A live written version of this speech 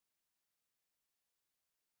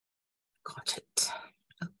Got it.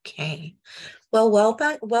 Okay. Well,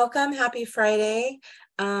 welcome. Happy Friday.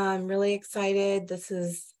 I'm really excited. This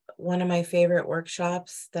is one of my favorite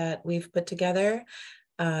workshops that we've put together.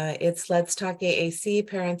 It's Let's Talk AAC,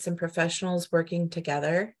 Parents and Professionals Working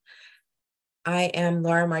Together. I am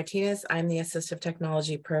Laura Martinez. I'm the Assistive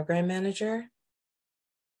Technology Program Manager.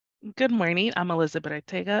 Good morning. I'm Elizabeth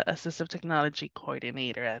Ortega, Assistive Technology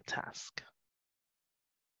Coordinator at TASK.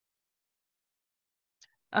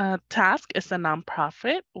 TASK is a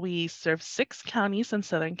nonprofit. We serve 6 counties in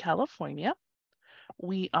Southern California.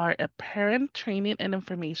 We are a parent training and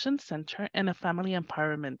information center and a family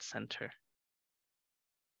empowerment center.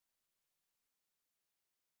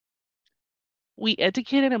 We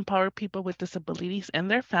educate and empower people with disabilities and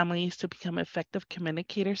their families to become effective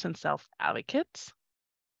communicators and self-advocates.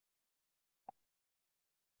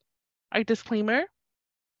 Our disclaimer: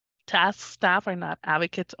 TASK staff are not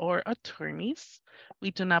advocates or attorneys. We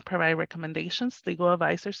do not provide recommendations, legal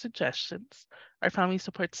advice, or suggestions. Our family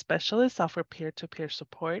support specialists offer peer-to-peer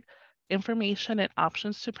support, information, and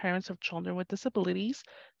options to parents of children with disabilities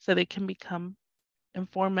so they can become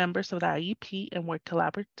informed members of the IEP and work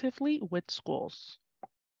collaboratively with schools.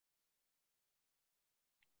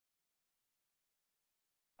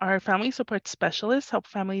 Our family support specialists help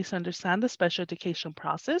families understand the special education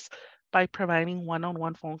process by providing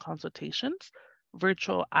one-on-one phone consultations,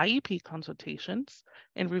 virtual IEP consultations,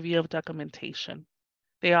 and review of documentation.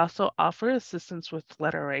 They also offer assistance with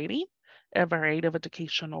letter writing, a variety of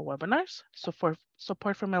educational webinars,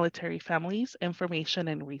 support for military families, information,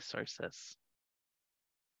 and resources.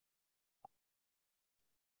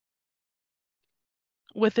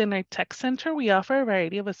 Within our tech center, we offer a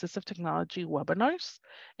variety of assistive technology webinars,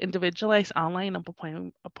 individualized online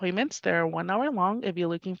appointments that are 1 hour long. If you're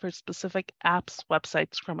looking for specific apps,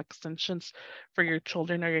 websites, Chrome extensions for your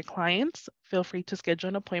children or your clients, feel free to schedule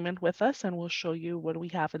an appointment with us and we'll show you what we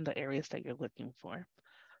have in the areas that you're looking for.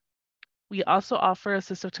 We also offer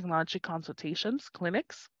assistive technology consultations,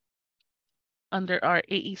 clinics. Under our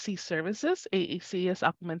AAC services, AAC is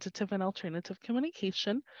Augmentative and Alternative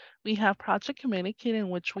Communication. We have Project Communicate, in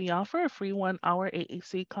which we offer a free 1 hour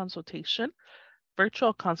AAC consultation,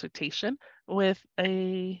 virtual consultation with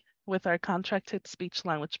our contracted speech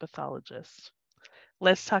language pathologist.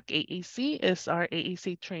 Let's Talk AAC is our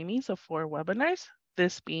AAC trainees of 4 webinars,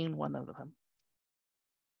 this being one of them.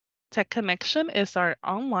 Tech Connection is our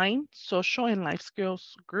online social and life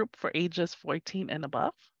skills group for ages 14 and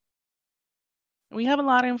above. We have a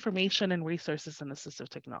lot of information and resources in assistive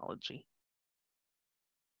technology.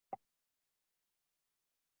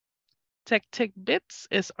 Tech Bits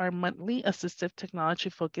is our monthly assistive technology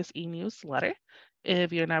focused e-newsletter.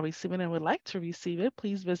 If you're not receiving and would like to receive it,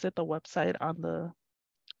 please visit the website on the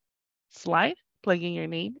slide, plug in your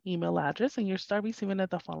name, email address, and you'll start receiving it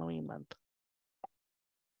the following month.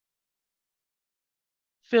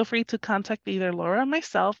 Feel free to contact either Laura or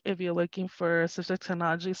myself if you're looking for assistive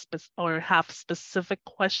technology or have specific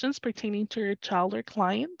questions pertaining to your child or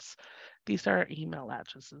clients. These are our email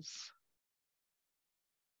addresses.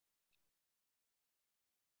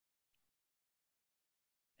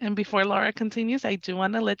 And before Laura continues, I do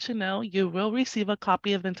want to let you know you will receive a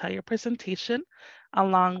copy of the entire presentation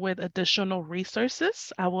along with additional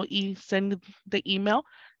resources. I will send the email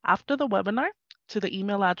after the webinar to the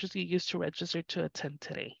email address you used to register to attend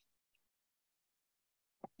today.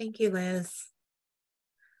 Thank you, Liz.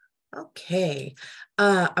 Okay,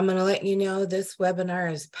 I'm going to let you know this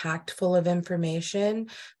webinar is packed full of information.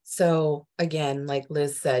 So again, like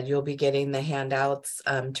Liz said, you'll be getting the handouts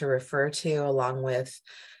to refer to along with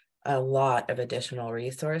a lot of additional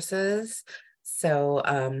resources. So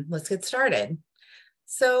let's get started.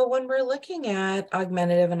 So when we're looking at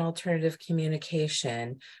augmentative and alternative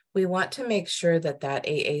communication, we want to make sure that that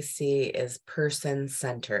AAC is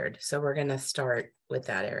person-centered. So we're going to start with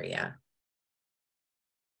that area.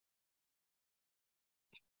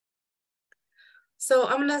 So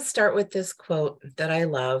I'm going to start with this quote that I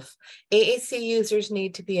love. AAC users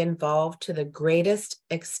need to be involved to the greatest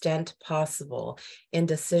extent possible in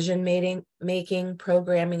decision-making,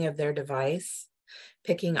 programming of their device,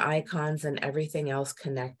 picking icons, and everything else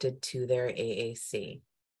connected to their AAC.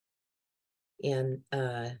 And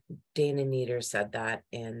Dana Nieder said that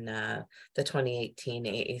in the 2018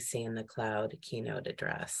 AAC in the Cloud keynote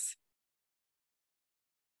address.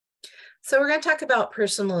 So we're going to talk about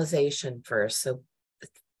personalization first. So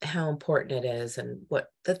how important it is and what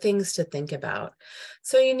the things to think about.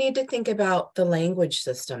 So you need to think about the language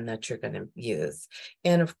system that you're going to use.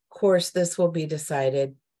 And of course, this will be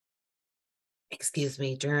decided,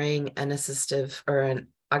 during an assistive or an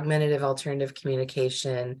augmentative alternative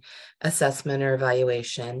communication assessment or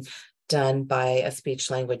evaluation. done by a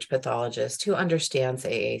speech language pathologist who understands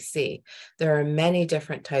AAC. There are many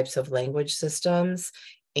different types of language systems,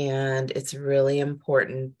 and it's really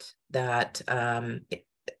important that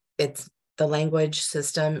the language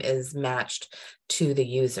system is matched to the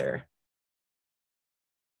user.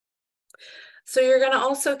 So you're going to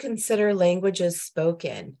also consider languages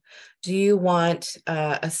spoken. Do you want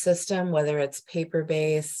a system, whether it's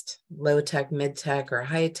paper-based, low-tech, mid-tech, or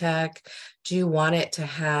high-tech? Do you want it to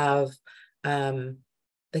have the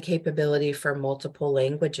capability for multiple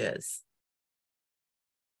languages?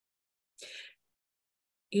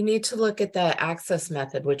 You need to look at the access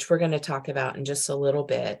method, which we're going to talk about in just a little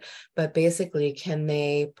bit. But basically, can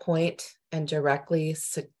they point and directly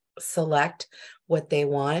select what they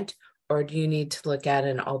want? Or do you need to look at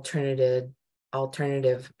an alternative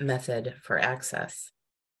method for access?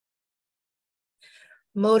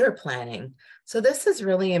 Motor planning. So this is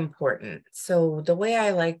really important. So the way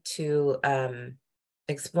I like to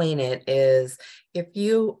explain it is, if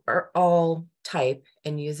you are all type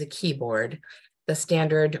and use a keyboard, the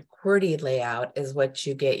standard QWERTY layout is what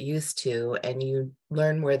you get used to, and you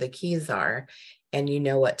learn where the keys are and you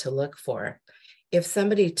know what to look for. If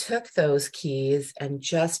somebody took those keys and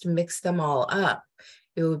just mixed them all up,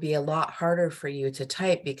 it would be a lot harder for you to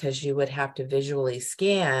type, because you would have to visually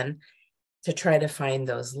scan to try to find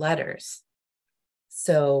those letters.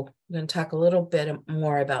 So I'm going to talk a little bit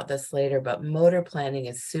more about this later, but motor planning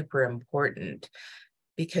is super important,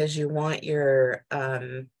 because you want your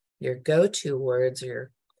go-to words,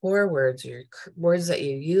 your core words, your words that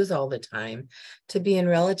you use all the time, to be in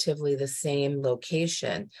relatively the same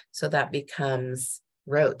location. So that becomes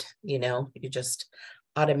rote, you just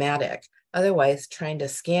automatic. Otherwise, trying to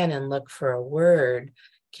scan and look for a word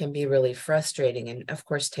can be really frustrating and, of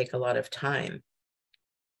course, take a lot of time.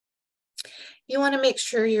 You want to make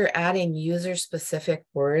sure you're adding user-specific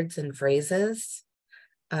words and phrases.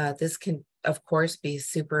 This can, of course, be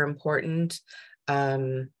super important.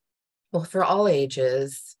 Well, for all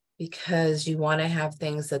ages, because you want to have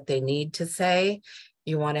things that they need to say.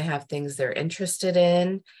 You want to have things they're interested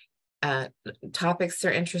in, topics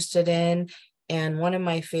they're interested in. And one of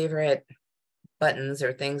my favorite buttons,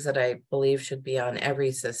 or things that I believe should be on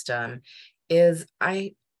every system, is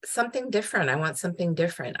something different. I want something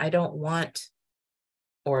different. I don't want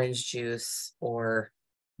orange juice or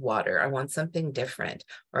water. I want something different,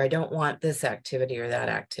 or I don't want this activity or that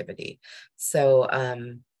activity. So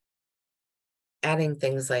adding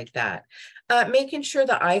things like that. Making sure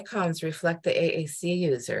the icons reflect the AAC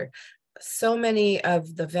user. So many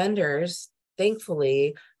of the vendors,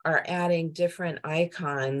 thankfully, are adding different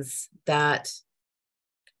icons that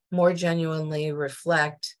more genuinely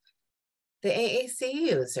reflect the AAC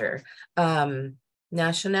user.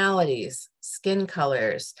 Nationalities, skin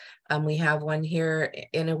colors. We have one here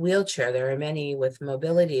in a wheelchair. There are many with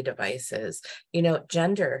mobility devices.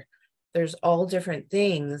 Gender. There's all different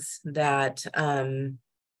things that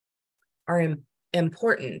are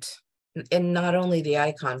important, in not only the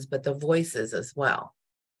icons, but the voices as well.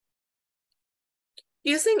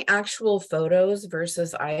 Using actual photos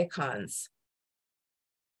versus icons.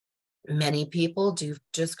 Many people do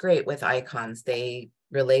just great with icons. They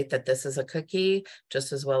relate that this is a cookie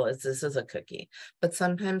just as well as this is a cookie. But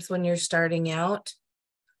sometimes when you're starting out,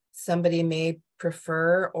 somebody may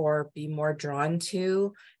prefer or be more drawn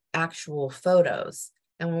to actual photos.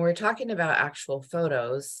 And when we're talking about actual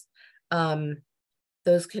photos,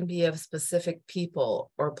 those can be of specific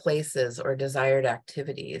people or places or desired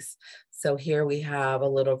activities. So here we have a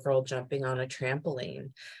little girl jumping on a trampoline.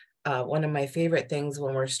 One of my favorite things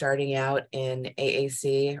when we're starting out in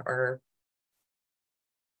AAC or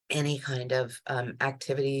any kind of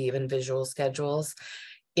activity, even visual schedules,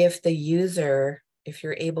 if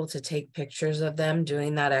you're able to take pictures of them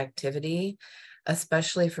doing that activity,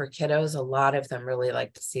 especially for kiddos, a lot of them really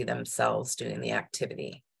like to see themselves doing the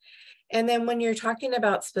activity. And then when you're talking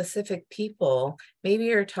about specific people, maybe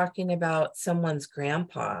you're talking about someone's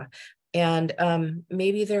grandpa, and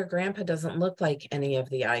maybe their grandpa doesn't look like any of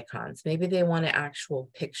the icons. Maybe they want an actual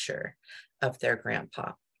picture of their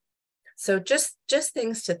grandpa. So just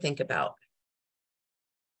things to think about.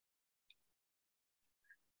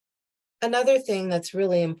 Another thing that's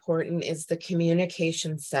really important is the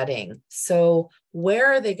communication setting. So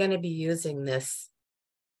where are they going to be using this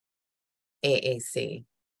AAC?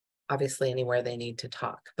 Obviously anywhere they need to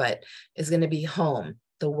talk, but is going to be home,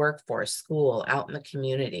 the workforce, school, out in the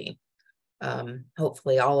community.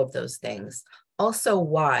 Hopefully all of those things. Also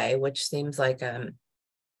why, which seems like,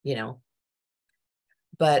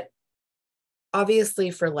 but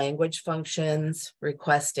obviously for language functions,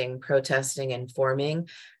 requesting, protesting, informing,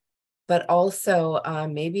 but also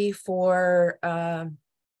maybe for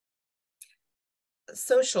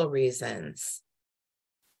social reasons,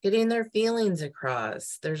 getting their feelings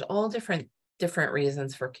across. There's all different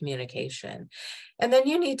reasons for communication. And then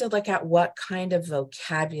you need to look at what kind of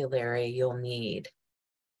vocabulary you'll need.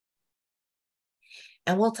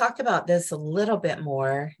 And we'll talk about this a little bit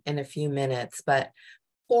more in a few minutes, but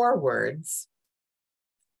core words,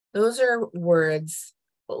 those are words,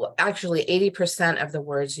 well, actually 80% of the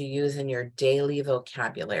words you use in your daily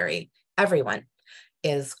vocabulary, everyone,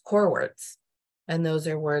 is core words. And those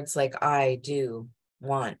are words like I, do,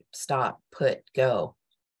 want, stop, put, go,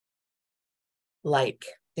 like,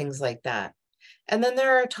 things like that. And then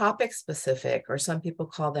there are topic specific, or some people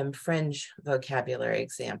call them fringe vocabulary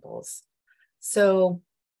examples. So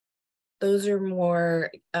those are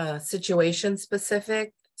more situation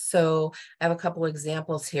specific. So I have a couple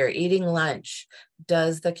examples here. Eating lunch.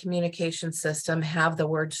 Does the communication system have the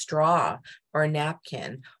word straw or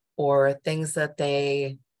napkin or things that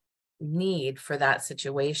they need for that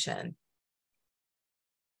situation?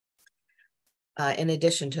 In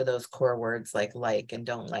addition to those core words like and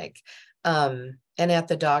don't like. And at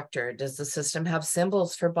the doctor, does the system have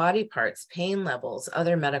symbols for body parts, pain levels,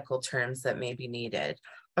 other medical terms that may be needed?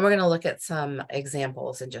 And we're going to look at some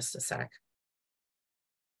examples in just a sec.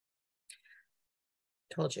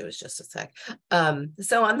 Told you it was just a sec.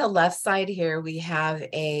 So on the left side here, we have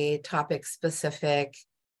a topic specific.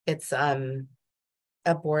 It's a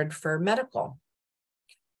board for medical.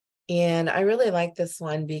 And I really like this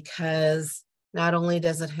one because not only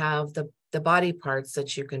does it have the body parts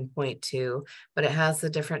that you can point to, but it has the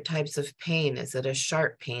different types of pain. Is it a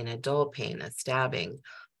sharp pain, a dull pain, a stabbing?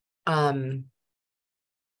 Pain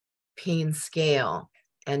scale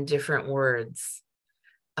and different words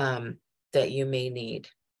that you may need.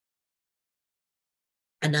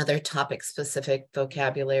 Another topic specific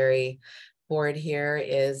vocabulary board here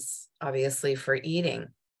is obviously for eating.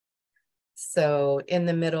 So in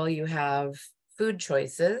the middle, you have food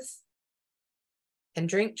choices and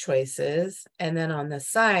drink choices. And then on the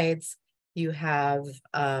sides, you have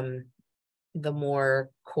the more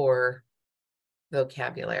core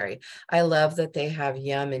vocabulary. I love that they have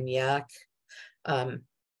yum and yuck. I'm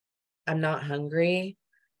not hungry.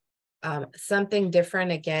 Something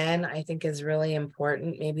different, again, I think is really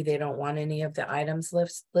important. Maybe they don't want any of the items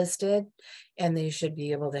listed, and they should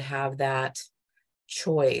be able to have that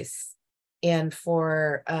choice. And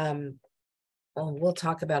for, well, we'll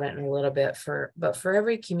talk about it in a little bit, but for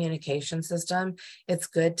every communication system, it's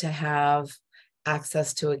good to have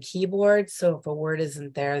access to a keyboard. So if a word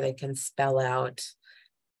isn't there, they can spell out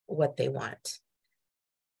what they want.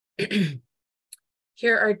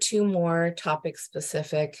 Here are two more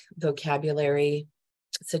topic-specific vocabulary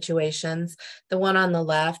situations. The one on the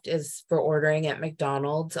left is for ordering at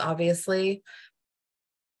McDonald's, obviously.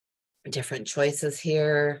 Different choices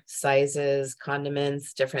here, sizes,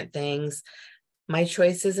 condiments, different things. My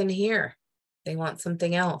choice isn't here. They want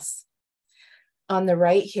something else. On the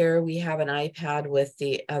right here, we have an iPad with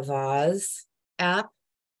the Avaz app,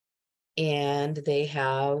 and they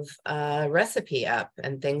have a recipe app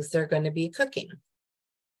and things they're going to be cooking.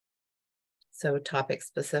 So topic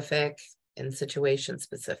specific and situation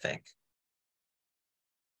specific.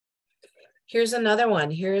 Here's another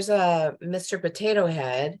one. Here's a Mr. Potato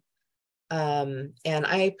Head. And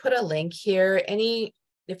I put a link here.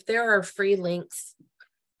 If there are free links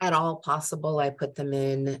at all possible, I put them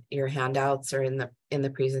in your handouts or in the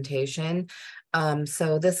presentation.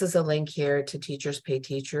 So this is a link here to Teachers Pay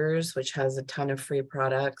Teachers, which has a ton of free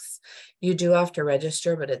products. You do have to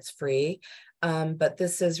register, but it's free. But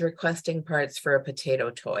this is requesting parts for a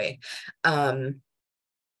potato toy. And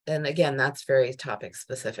again, that's very topic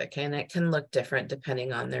specific, and it can look different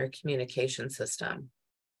depending on their communication system.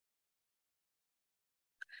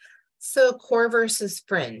 So core versus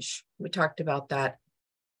fringe, we talked about that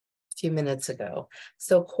a few minutes ago.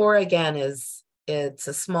 So core, again, it's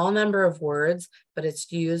a small number of words, but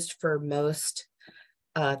it's used for most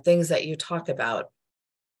things that you talk about.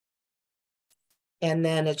 And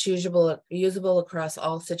then it's usable across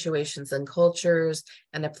all situations and cultures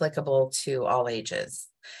and applicable to all ages.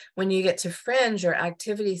 When you get to fringe or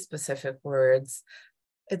activity-specific words,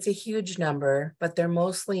 it's a huge number, but they're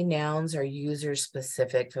mostly nouns or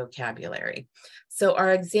user-specific vocabulary. So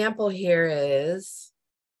our example here is,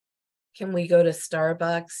 can we go to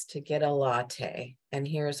Starbucks to get a latte? And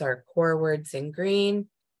here's our core words in green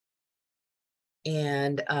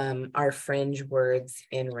and our fringe words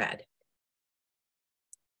in red.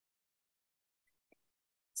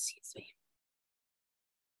 Excuse me.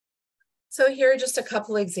 So here are just a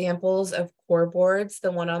couple examples of core boards.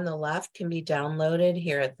 The one on the left can be downloaded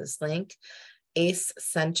here at this link. AAC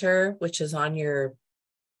Center, which is on your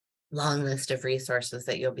long list of resources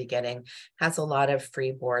that you'll be getting, has a lot of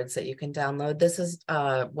free boards that you can download. This is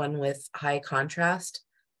one with high contrast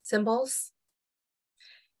symbols.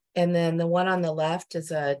 And then the one on the left is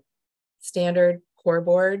a standard core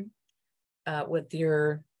board with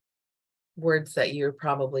your words that you're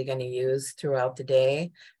probably going to use throughout the day,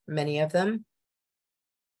 many of them.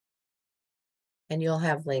 And you'll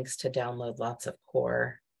have links to download lots of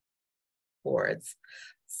core boards.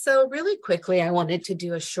 So really quickly, I wanted to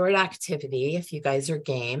do a short activity if you guys are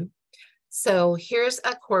game. So here's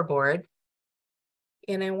a core board.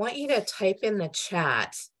 And I want you to type in the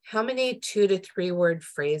chat, how many 2 to 3 word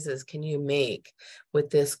phrases can you make with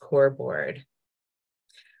this core board?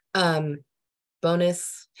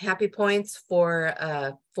 Bonus happy points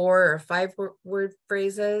for 4 or 5 word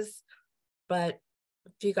phrases. But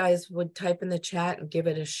if you guys would type in the chat and give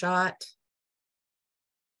it a shot.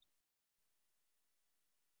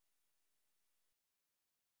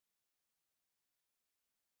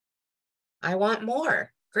 I want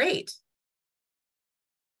more. Great.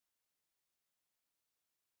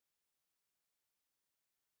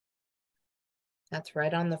 That's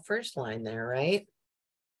right on the first line there, right?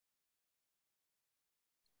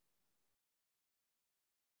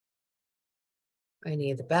 I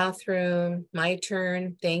need the bathroom. My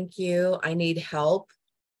turn. Thank you. I need help.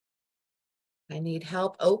 I need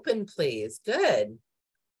help. Open, please. Good.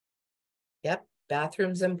 Yep.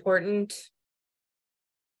 Bathroom's important.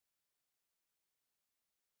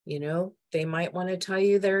 You know, they might want to tell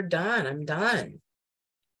you they're done. I'm done.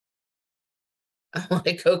 I want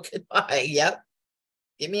to go goodbye. Yep.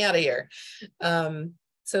 Get me out of here.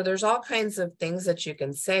 So there's all kinds of things that you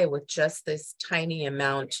can say with just this tiny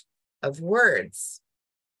amount of words.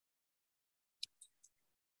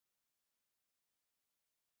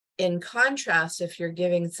 In contrast, if you're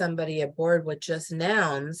giving somebody a board with just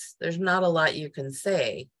nouns, there's not a lot you can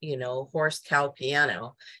say. You know, horse, cow,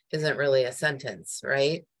 piano isn't really a sentence,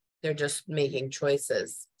 right? They're just making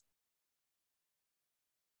choices.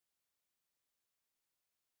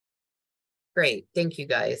 Great, thank you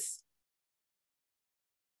guys.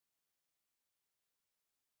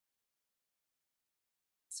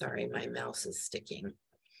 Sorry, my mouse is sticking.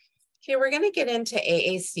 Okay, we're going to get into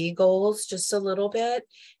AAC goals just a little bit.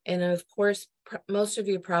 And of course, most of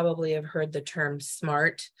you probably have heard the term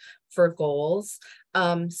SMART for goals.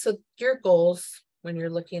 So your goals, when you're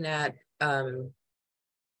looking at IEP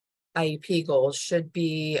goals, should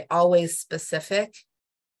be always specific,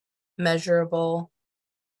 measurable,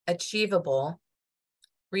 achievable,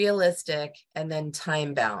 realistic, and then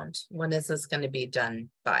time bound. When is this going to be done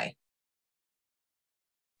by?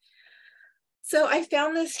 So I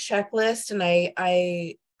found this checklist and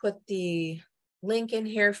I put the link in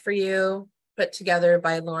here for you, put together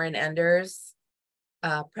by Lauren Enders.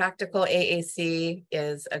 Practical AAC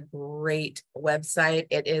is a great website.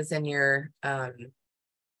 It is in your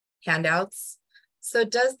handouts. So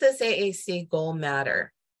does this AAC goal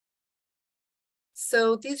matter?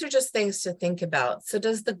 So these are just things to think about. So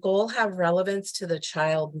does the goal have relevance to the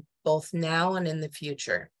child both now and in the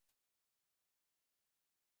future?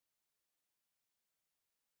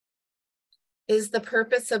 Is the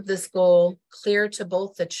purpose of this goal clear to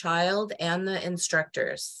both the child and the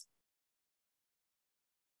instructors?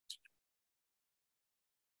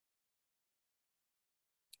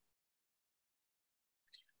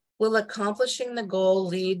 Will accomplishing the goal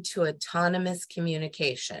lead to autonomous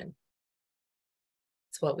communication?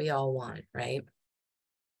 It's what we all want, right?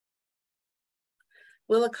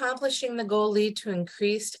 Will accomplishing the goal lead to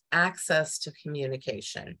increased access to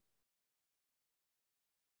communication?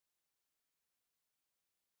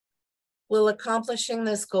 Will accomplishing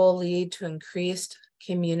this goal lead to increased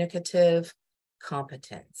communicative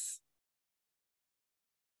competence?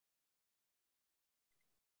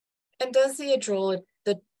 And does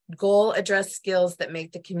the goal address skills that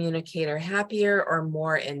make the communicator happier or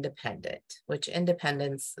more independent? Which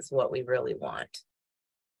independence is what we really want.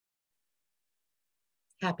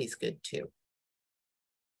 Happy's good too.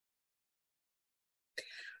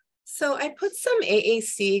 So I put some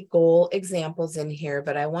AAC goal examples in here,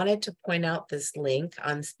 but I wanted to point out this link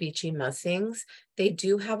on Speechy Mussings. They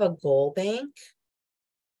do have a goal bank.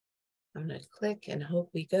 I'm going to click and hope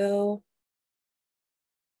we go.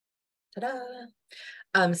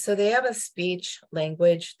 Ta-da! So they have a speech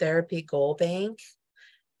language therapy goal bank.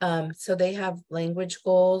 So they have language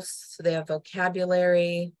goals. So they have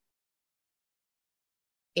vocabulary,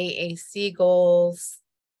 AAC goals,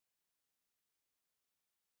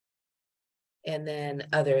 and then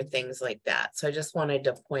other things like that. So I just wanted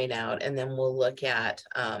to point out, and then we'll look at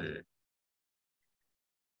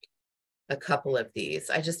a couple of these.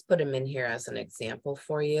 I just put them in here as an example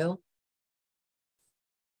for you.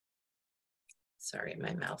 Sorry,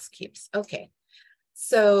 my mouse keeps, okay.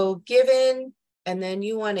 So given, and then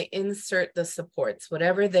you want to insert the supports,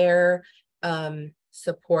 whatever their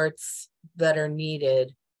supports that are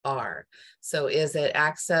needed are. So is it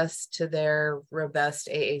access to their robust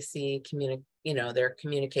AAC their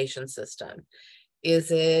communication system? Is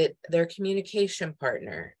it their communication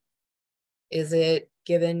partner? Is it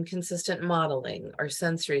given consistent modeling or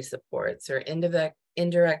sensory supports or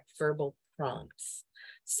indirect verbal prompts?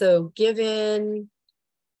 So given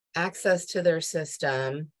access to their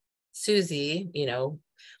system, Susie,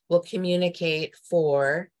 will communicate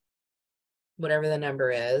for whatever the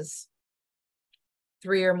number is,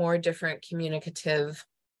 3 or more different communicative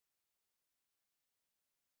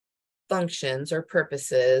functions or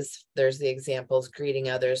purposes. There's the examples: greeting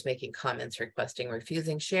others, making comments, requesting,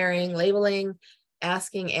 refusing, sharing, labeling,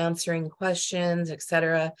 asking, answering questions,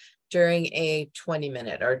 etc., during a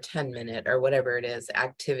 20-minute or 10-minute or whatever it is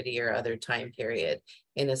activity or other time period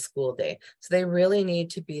in a school day. So they really need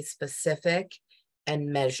to be specific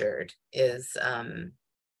and measured is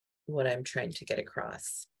what I'm trying to get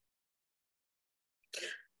across.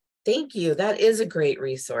 Thank you. That is a great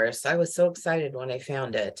resource. I was so excited when I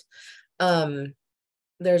found it.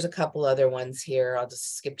 There's a couple other ones here. I'll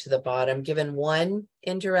just skip to the bottom. Given one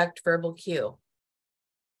indirect verbal cue,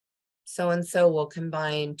 so-and-so will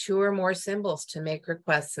combine 2 or more symbols to make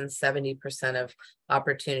requests in 70% of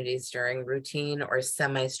opportunities during routine or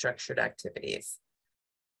semi-structured activities.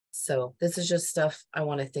 So this is just stuff I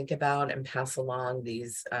want to think about and pass along,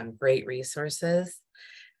 these great resources.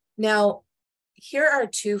 Now, here are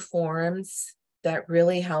 2 forms that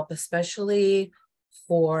really help, especially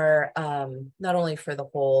for not only for the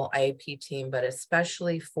whole IEP team, but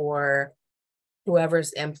especially for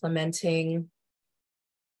whoever's implementing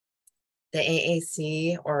the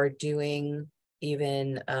AAC or doing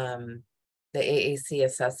even the AAC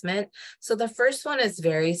assessment. So the first one is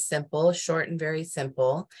very simple, short and very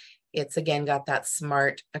simple. It's again got that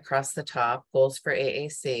SMART across the top, goals for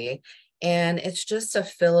AAC, and it's just a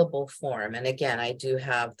fillable form. And again, I do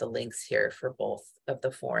have the links here for both of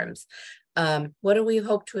the forms. What do we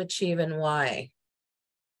hope to achieve and why?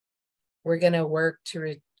 We're going to work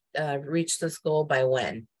to reach this goal by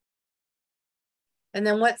when? And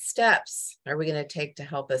then what steps are we going to take to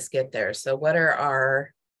help us get there? So what are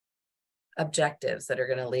our objectives that are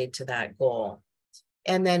going to lead to that goal?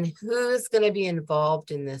 And then who's going to be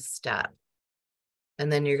involved in this step? And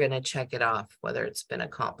then you're going to check it off, whether it's been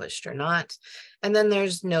accomplished or not. And then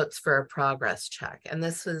there's notes for a progress check. And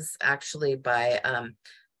this was actually by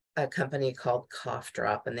a company called Cough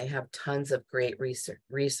Drop, and they have tons of great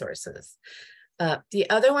resources. The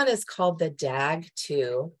other one is called the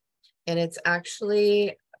DAG2, and it's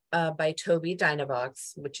actually by Toby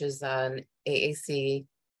Dynavox, which is an AAC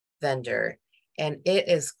vendor. And it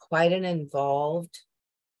is quite an involved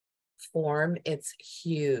form. It's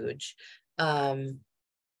huge.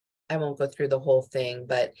 I won't go through the whole thing,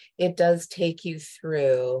 but it does take you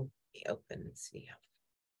through. Let me open and see how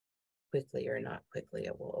quickly or not quickly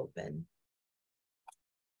it will open.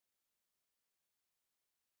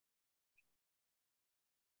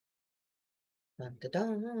 Dun, dun,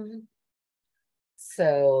 dun.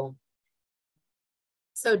 So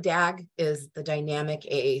DAG is the Dynamic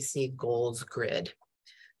AAC Goals Grid.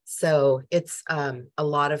 So it's a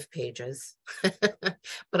lot of pages,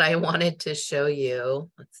 but I wanted to show you.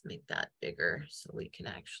 Let's make that bigger so we can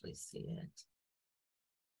actually see it.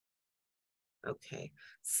 Okay,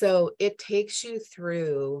 so it takes you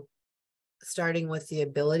through, starting with the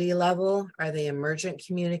ability level. Are they emergent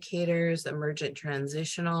communicators, emergent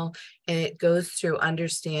transitional? And it goes through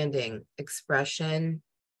understanding, expression,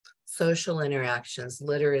 social interactions,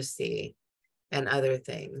 literacy, and other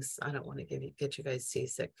things. I don't want to get you guys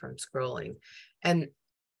seasick from scrolling. And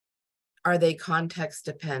are they context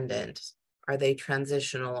dependent? Are they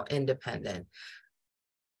transitional independent?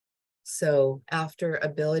 So after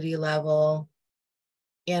ability level,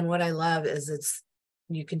 and what I love is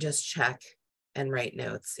you can just check and write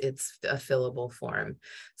notes. It's a fillable form.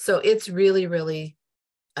 So it's really, really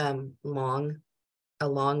a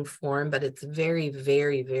long form, but it's very,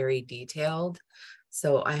 very, very detailed.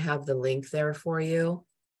 So I have the link there for you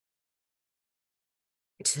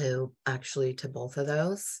to both of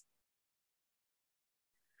those.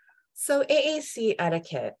 So AAC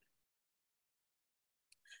etiquette.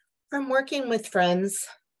 From working with friends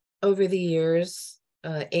over the years,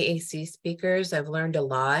 AAC speakers, I've learned a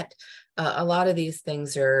lot. A lot of these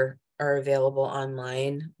things are are available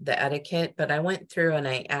online, the etiquette, but I went through and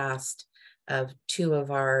I asked of two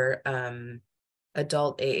of our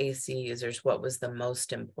adult AAC users what was the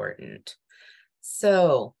most important.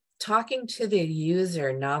 So talking to the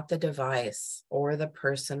user, not the device or the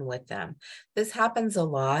person with them. This happens a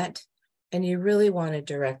lot, and you really want to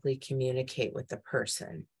directly communicate with the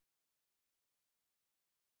person.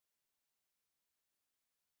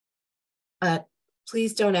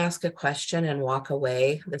 Please don't ask a question and walk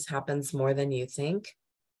away. This happens more than you think.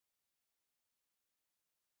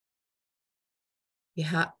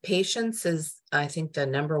 Patience is, I think, the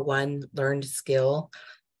number one learned skill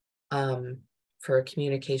for a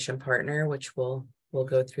communication partner, which we'll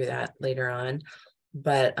go through that later on.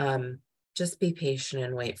 But just be patient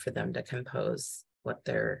and wait for them to compose what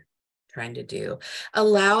they're trying to do.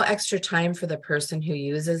 Allow extra time for the person who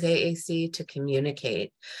uses AAC to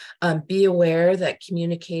communicate. Be aware that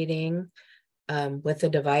communicating with the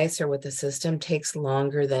device or with the system takes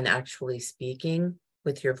longer than actually speaking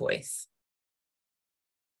with your voice.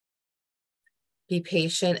 Be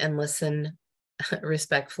patient and listen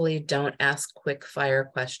respectfully. Don't ask quick fire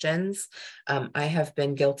questions. I have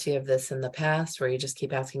been guilty of this in the past where you just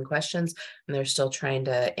keep asking questions and they're still trying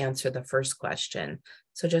to answer the first question.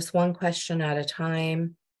 So just one question at a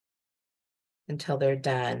time until they're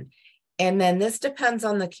done. And then this depends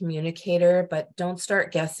on the communicator, but don't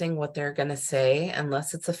start guessing what they're going to say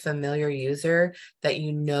unless it's a familiar user that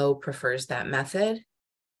you know prefers that method.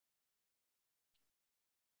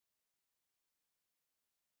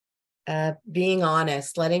 Being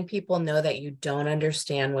honest, letting people know that you don't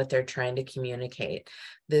understand what they're trying to communicate.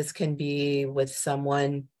 This can be with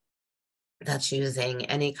someone that's using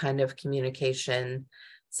any kind of communication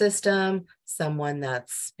system, someone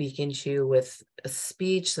that's speaking to you with a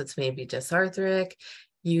speech that's maybe dysarthric.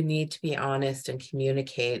 You need to be honest and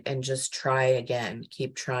communicate and just try again.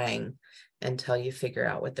 Keep trying until you figure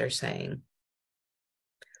out what they're saying.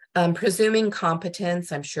 Presuming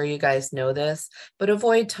competence, I'm sure you guys know this, but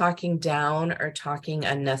avoid talking down or talking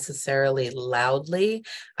unnecessarily loudly.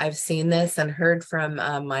 I've seen this and heard from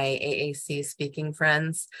my AAC speaking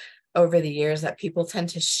friends over the years that people tend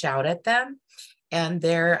to shout at them, and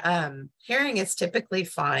their hearing is typically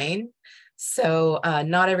fine. So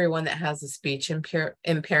not everyone that has a speech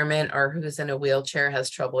impairment or who's in a wheelchair has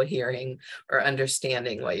trouble hearing or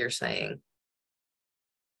understanding what you're saying.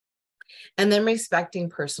 And then respecting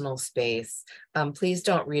personal space. Please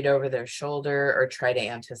don't read over their shoulder or try to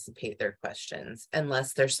anticipate their questions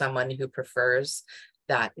unless there's someone who prefers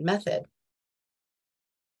that method.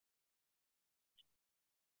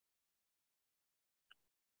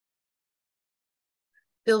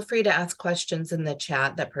 Feel free to ask questions in the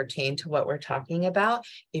chat that pertain to what we're talking about.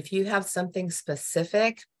 If you have something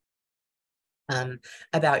specific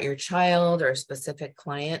about your child or a specific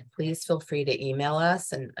client, please feel free to email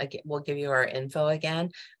us and again, we'll give you our info again,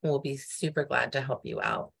 and we'll be super glad to help you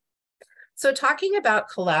out. So talking about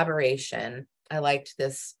collaboration, I liked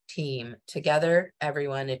this team. Together,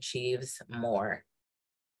 everyone achieves more.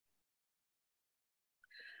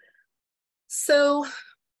 So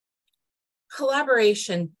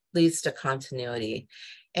collaboration leads to continuity.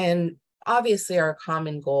 And obviously our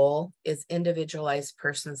common goal is individualized,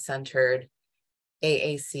 person-centered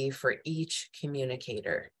AAC for each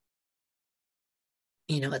communicator.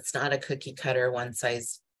 You know, it's not a cookie cutter, one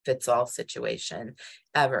size fits all situation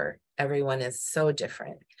ever. Everyone is so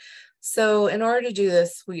different. So in order to do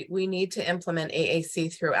this, we need to implement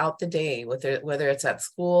AAC throughout the day, whether it's at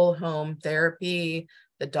school, home, therapy,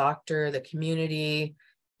 the doctor, the community,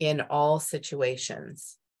 in all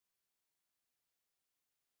situations.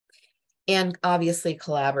 And obviously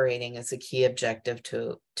collaborating is a key objective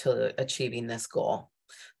to achieving this goal.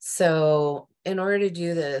 So in order to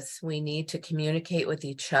do this, we need to communicate with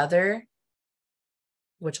each other,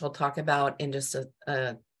 which I'll talk about in just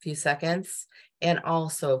a few seconds, and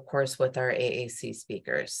also, of course, with our AAC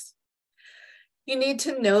speakers. You need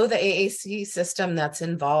to know the AAC system that's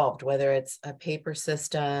involved, whether it's a paper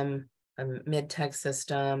system, a mid-tech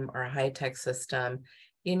system, or a high-tech system.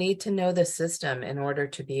 You need to know the system in order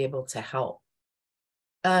to be able to help.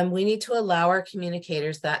 We need to allow our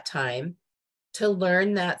communicators that time to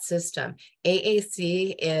learn that system.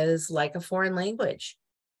 AAC is like a foreign language.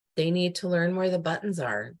 They need to learn where the buttons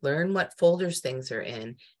are, learn what folders things are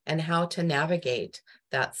in, and how to navigate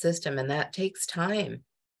that system, and that takes time.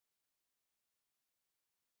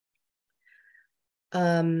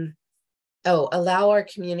 Allow our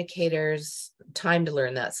communicators time to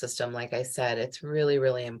learn that system. Like I said, it's really,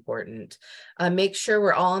 really important. Make sure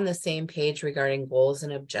we're all on the same page regarding goals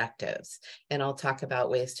and objectives. And I'll talk about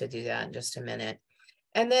ways to do that in just a minute.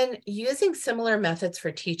 And then using similar methods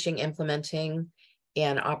for teaching, implementing,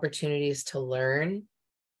 and opportunities to learn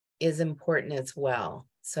is important as well.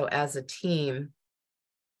 So as a team,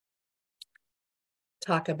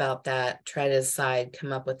 talk about that, try to decide,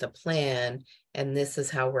 come up with a plan, and this is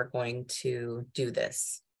how we're going to do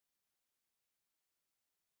this.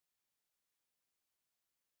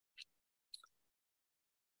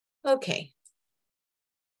 Okay.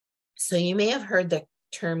 So you may have heard the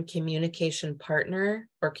term communication partner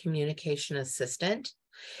or communication assistant.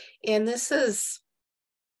 And this is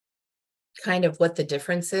kind of what the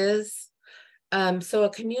difference is. So a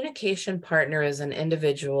communication partner is an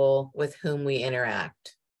individual with whom we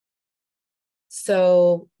interact.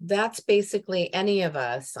 So that's basically any of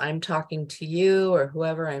us. I'm talking to you, or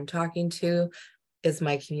whoever I'm talking to is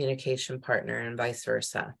my communication partner, and vice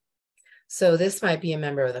versa. So this might be a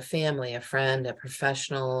member of the family, a friend, a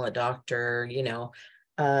professional, a doctor,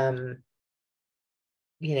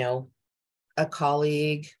 a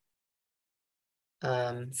colleague,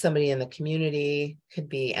 somebody in the community, could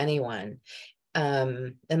be anyone.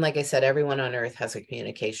 And like I said, everyone on earth has a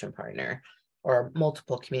communication partner or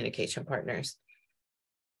multiple communication partners.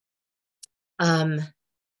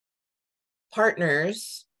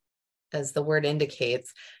 Partners, as the word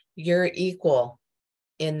indicates, you're equal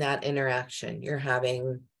in that interaction. You're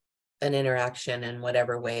having an interaction in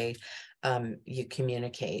whatever way you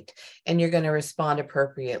communicate, and you're going to respond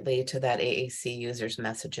appropriately to that AAC user's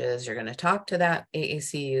messages. You're going to talk to that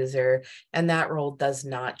AAC user, and that role does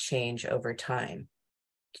not change over time.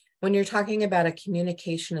 When you're talking about a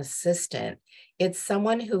communication assistant, it's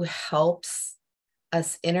someone who helps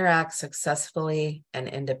us interact successfully and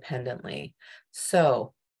independently.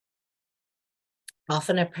 So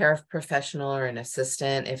often a paraprofessional or an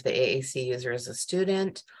assistant, if the AAC user is a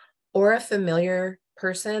student, or a familiar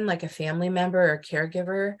person like a family member or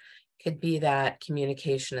caregiver, could be that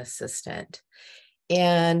communication assistant.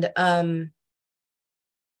 And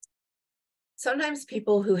sometimes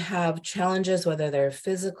people who have challenges, whether they're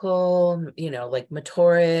physical, like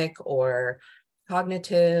motoric or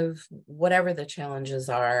cognitive, whatever the challenges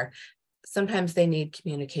are, sometimes they need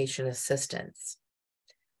communication assistance.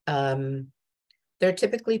 They're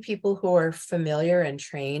typically people who are familiar and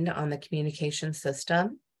trained on the communication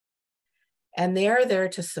system, and they are there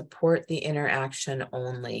to support the interaction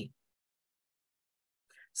only.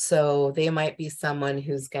 So they might be someone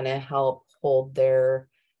who's going to help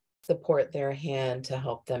support their hand to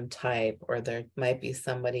help them type, or there might be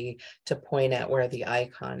somebody to point at where the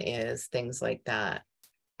icon is, things like that.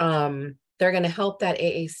 They're going to help that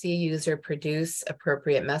AAC user produce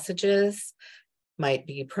appropriate messages, might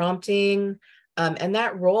be prompting, and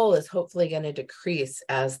that role is hopefully going to decrease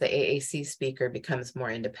as the AAC speaker becomes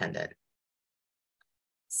more independent.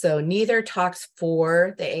 So neither talks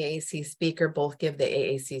for the AAC speaker, both give the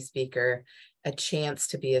AAC speaker a chance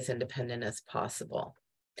to be as independent as possible.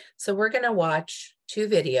 So we're going to watch 2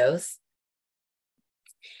 videos,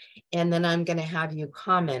 and then I'm going to have you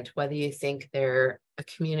comment whether you think they're a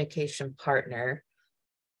communication partner,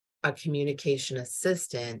 a communication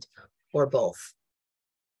assistant, or both.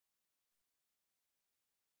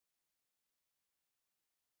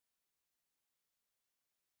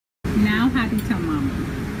 Now how do you tell mama?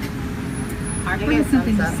 Harper has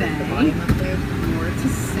something to say, more to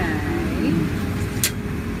say.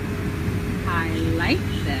 I like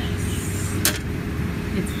this.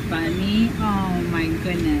 It's funny. Oh my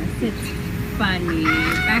goodness, it's funny.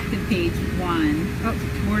 Back to page 1. Oh,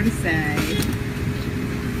 more to say.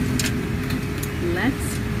 Let's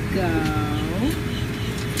go.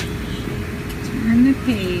 Turn the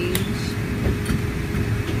page.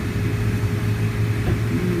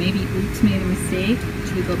 Maybe oops, made a mistake.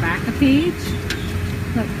 Should we go back a page?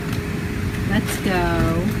 Look, let's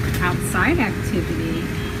go outside activity.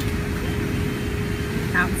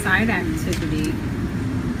 Outside activity.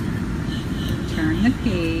 Turn the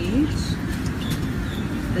page.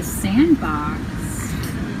 The sandbox.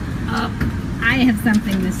 Oh, I have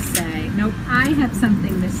something to say. Nope, I have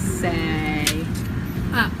something to say.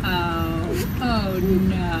 Uh-oh. Oh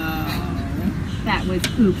no. That was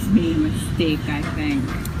oops, made a mistake, I think.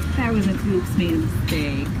 That was an oops, made a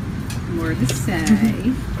mistake. More to say.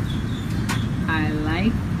 I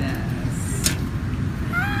like this.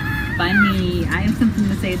 Funny. I have something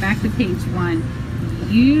to say. Back to page 1.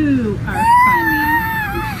 You are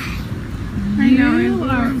funny. You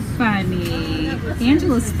are funny.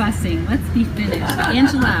 Angela's fussing. Let's be finished.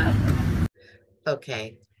 Angela.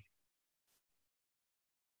 Okay.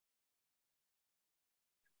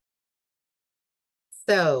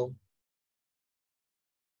 So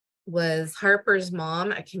Was Harper's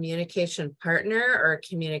mom a communication partner or a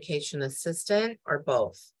communication assistant or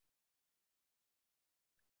both?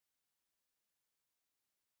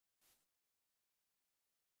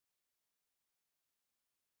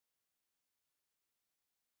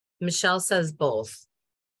 Michelle says both.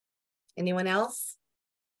 Anyone else?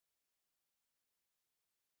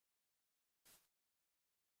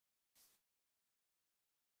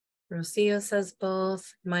 Rocio says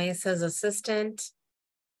both. Maya says assistant.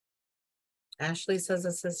 Ashley says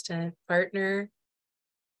assistant. Partner.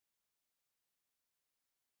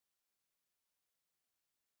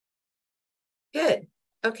 Good.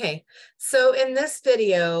 Okay. So in this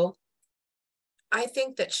video, I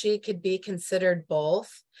think that she could be considered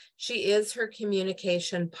both. She is her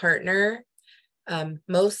communication partner,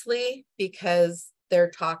 mostly because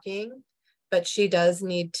they're talking, but she does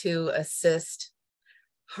need to assist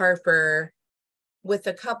Harper with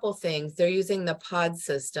a couple things. They're using the pod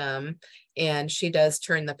system and she does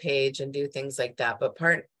turn the page and do things like that.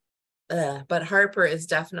 But Harper is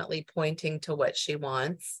definitely pointing to what she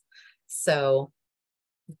wants. So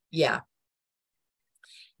yeah.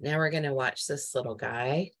 Now we're going to watch this little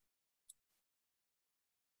guy.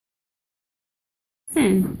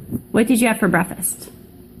 What did you have for breakfast?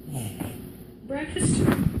 Breakfast?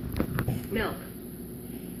 Milk.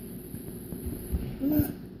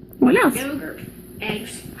 What else? Yogurt.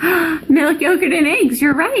 Eggs. Milk, yogurt, and eggs.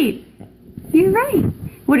 You're right. You're right.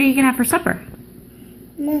 What are you going to have for supper?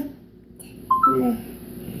 Yeah,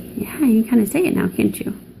 you can kind of say it now, can't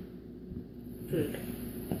you? Food.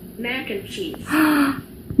 Mac and cheese.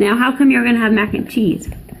 Now, how come you're going to have mac and cheese?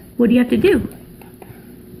 What do you have to do?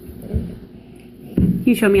 Can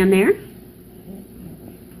you show me on there?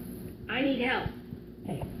 I need help.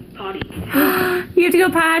 Potty. You have to go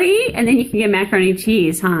potty, and then you can get macaroni and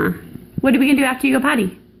cheese, huh? What are we going to do after you go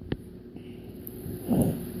potty?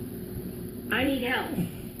 I need help.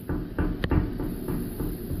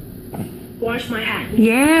 Wash my hat.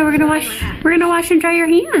 Yeah, we're gonna Dry wash. my hat. We're gonna wash and dry your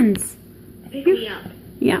hands. Pick me up.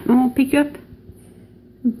 Yeah, and we'll pick you up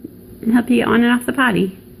and help you get on and off the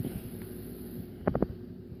potty.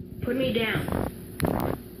 Put me down.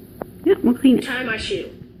 Yeah, we'll clean it. Tie my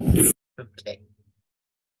shoe. Okay.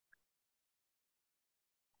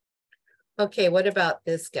 Okay, what about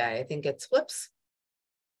this guy? I think it's, whoops.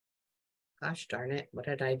 Gosh darn it, what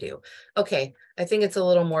did I do? Okay, I think it's a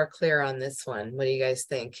little more clear on this one. What do you guys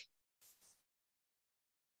think?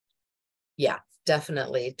 Yeah,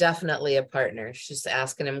 definitely a partner. She's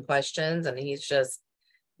asking him questions and he's just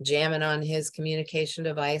jamming on his communication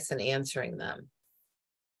device and answering them.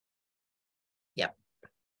 Yep.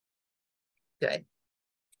 Good.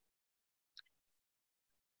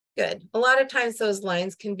 Good. A lot of times those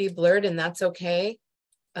lines can be blurred and that's okay,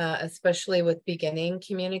 especially with beginning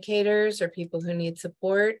communicators or people who need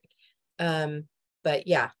support. But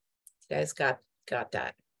yeah, you guys got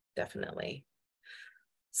that, definitely.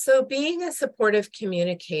 So being a supportive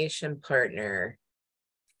communication partner,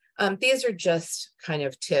 these are just kind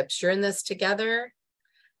of tips. You're in this together.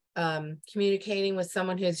 Communicating with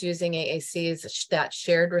someone who's using AAC is that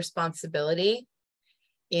shared responsibility.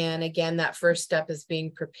 And again, that first step is being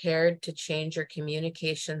prepared to change your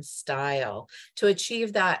communication style to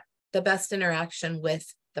achieve that, the best interaction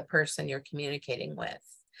with the person you're communicating with.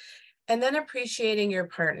 And then appreciating your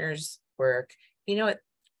partner's work. You know,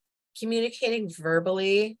 communicating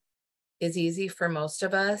verbally is easy for most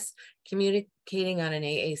of us. Communicating on an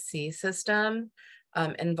AAC system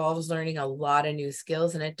involves learning a lot of new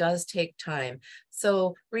skills and it does take time.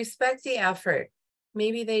 So respect the effort.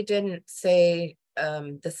 Maybe they didn't say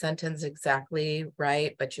the sentence exactly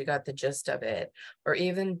right, but you got the gist of it, or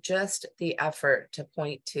even just the effort to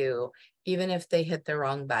point to, even if they hit the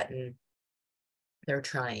wrong button, they're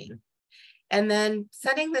trying. And then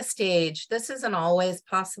setting the stage. This isn't always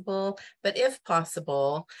possible, but if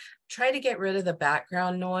possible, try to get rid of the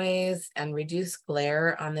background noise and reduce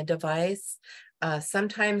glare on the device.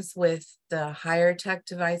 Sometimes with the higher tech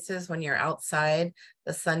devices, when you're outside,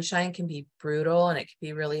 the sunshine can be brutal and it can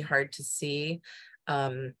be really hard to see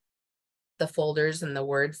the folders and the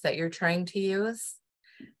words that you're trying to use.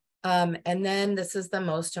 And then this is the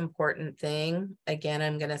most important thing. Again,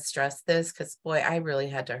 I'm going to stress this because boy, I really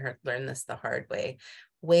had to learn this the hard way.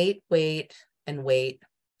 Wait, and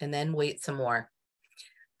then wait some more.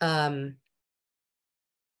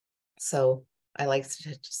 So I like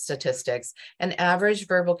statistics. An average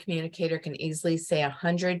verbal communicator can easily say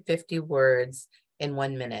 150 words in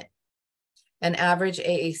 1 minute. An average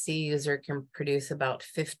AAC user can produce about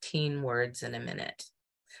 15 words in a minute.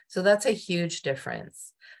 So that's a huge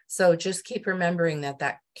difference. So just keep remembering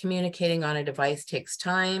that communicating on a device takes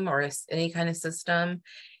time, or any kind of system.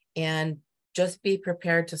 and just be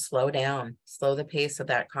prepared to slow down, slow the pace of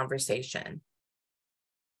that conversation.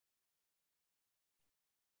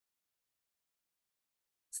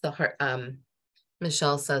 It's the hard,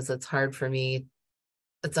 Michelle says it's hard for me.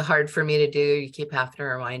 It's hard for me to do. You keep having to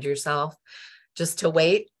remind yourself just to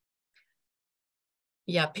wait.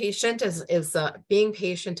 Yeah, being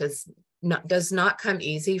patient does not come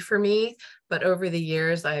easy for me, but over the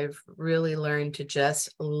years, I've really learned to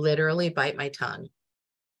just literally bite my tongue.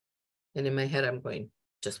 And in my head, I'm going,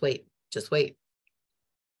 just wait, just wait.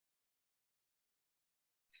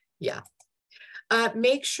 Yeah.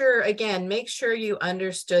 Make sure you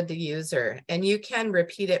understood the user, and you can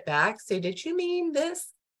repeat it back. Say, did you mean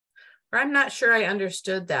this? Or I'm not sure I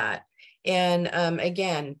understood that. And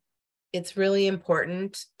again, it's really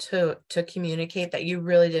important to communicate that you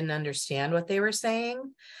really didn't understand what they were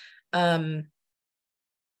saying. Most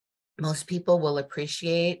people will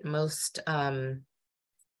appreciate, most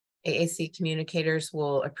AAC communicators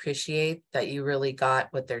will appreciate that you really got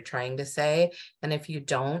what they're trying to say. And if you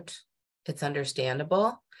don't, it's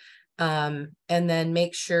understandable. And then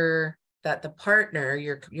make sure that the partner,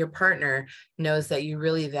 your partner, knows that you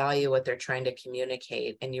really value what they're trying to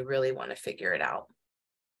communicate and you really want to figure it out.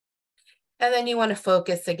 And then you want to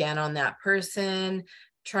focus again on that person.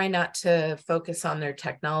 Try not to focus on their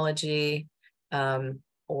technology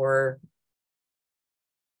or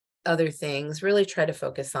other things. Really try to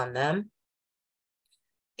focus on them.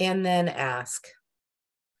 And then ask.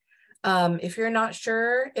 If you're not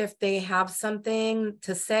sure if they have something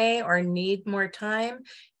to say or need more time,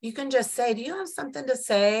 you can just say, do you have something to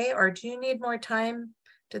say, or do you need more time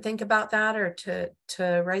to think about that or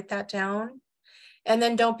to write that down? And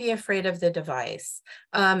then don't be afraid of the device.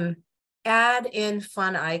 Add in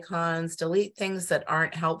fun icons, delete things that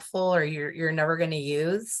aren't helpful or you're never going to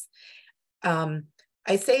use.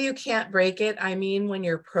 I say you can't break it. I mean, when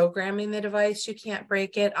you're programming the device, you can't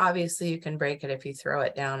break it. Obviously, you can break it if you throw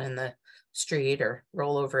it down in the street or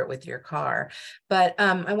roll over it with your car. But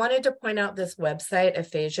I wanted to point out this website,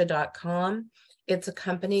 aphasia.com. It's a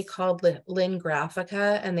company called Lin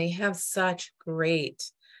Graphica, and they have such great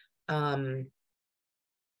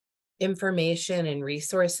information and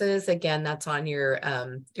resources. Again, that's on your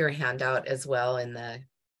handout as well in the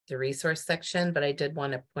resource section, but I did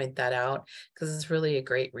want to point that out because it's really a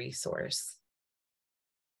great resource.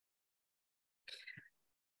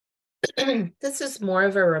 This is more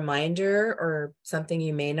of a reminder or something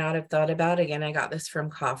you may not have thought about. Again, I got this from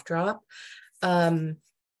Cough Drop.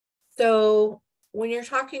 So when you're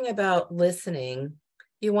talking about listening,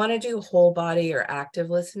 you want to do whole body or active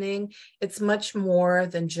listening. It's much more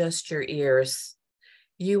than just your ears.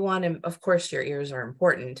 You want to, of course, your ears are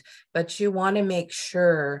important, but you want to make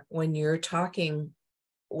sure when you're talking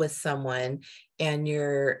with someone and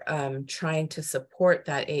you're trying to support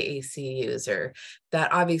that AAC user,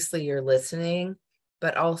 that obviously you're listening,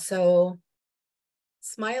 but also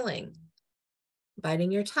smiling,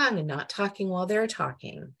 biting your tongue and not talking while they're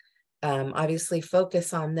talking. Obviously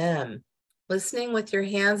focus on them. Listening with your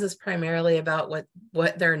hands is primarily about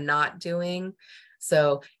what they're not doing.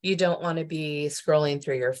 So you don't want to be scrolling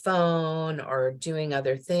through your phone or doing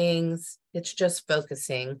other things. It's just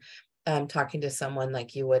focusing, talking to someone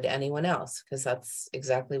like you would anyone else, because that's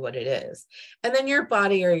exactly what it is. And then your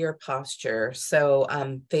body or your posture. So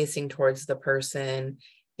facing towards the person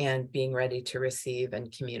and being ready to receive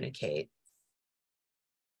and communicate.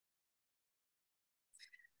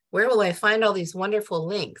 Where will I find all these wonderful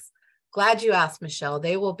links? Glad you asked, Michelle.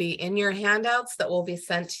 They will be in your handouts that will be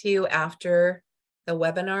sent to you after the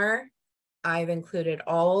webinar. I've included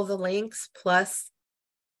all the links plus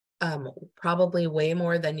probably way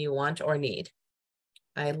more than you want or need.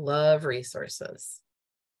 I love resources.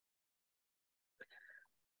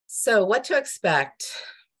 So what to expect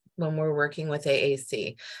when we're working with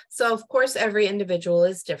AAC? So of course, every individual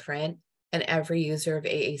is different and every user of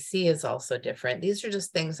AAC is also different. These are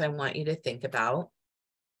just things I want you to think about.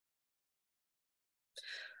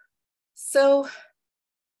 So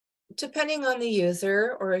depending on the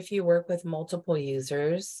user, or if you work with multiple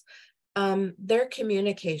users, their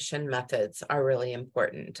communication methods are really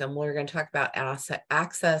important. And we're going to talk about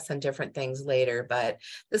access and different things later, but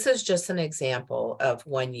this is just an example of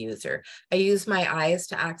one user. I use my eyes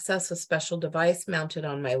to access a special device mounted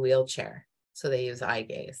on my wheelchair. So they use eye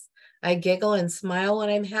gaze. I giggle and smile when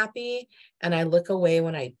I'm happy, and I look away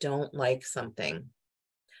when I don't like something.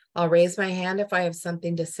 I'll raise my hand if I have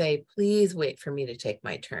something to say. Please wait for me to take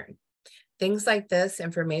my turn. Things like this,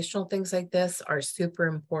 informational things like this, are super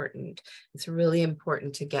important. It's really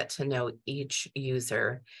important to get to know each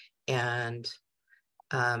user and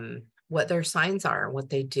what their signs are, what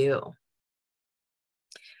they do.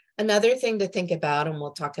 Another thing to think about, and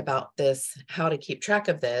we'll talk about this, how to keep track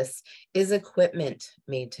of this, is equipment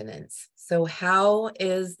maintenance. So how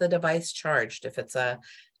is the device charged if it's a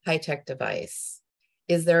high-tech device?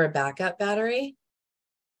 Is there a backup battery?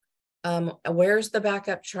 Where's the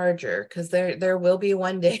backup charger? Because there will be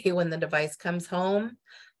one day when the device comes home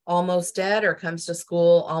almost dead, or comes to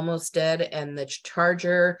school almost dead, and the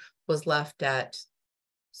charger was left at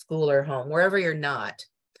school or home, wherever you're not.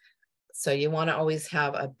 So you want to always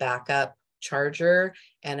have a backup charger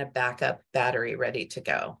and a backup battery ready to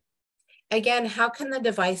go. Again, how can the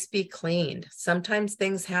device be cleaned? Sometimes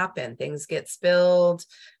things happen, things get spilled,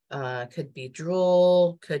 could be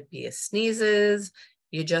drool, could be a sneezes.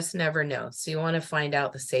 You just never know. So you want to find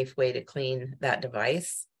out the safe way to clean that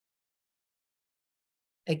device.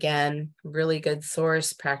 Again, really good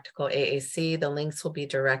source, Practical AAC. The links will be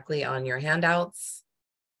directly on your handouts.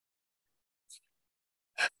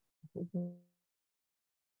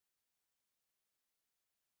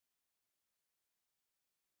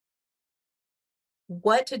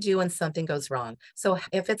 What to do when something goes wrong. So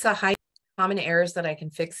if it's a high common errors that I can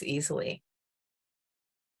fix easily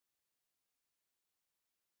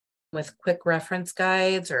with quick reference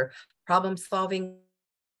guides or problem solving,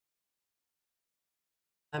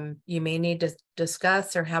 you may need to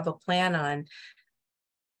discuss or have a plan on.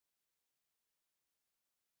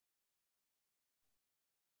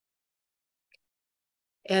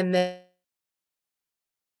 And then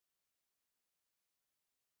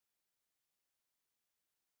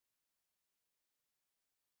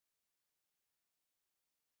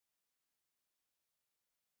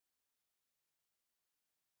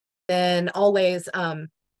always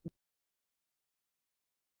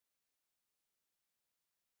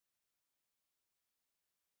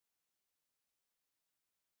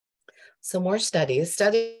so more studies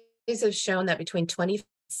have shown that between 20 and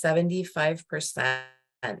 75%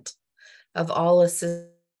 of all assist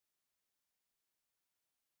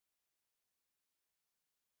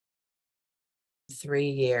 3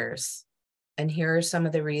 years. And here are some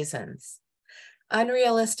of the reasons.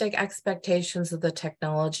 Unrealistic expectations of the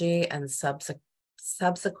technology and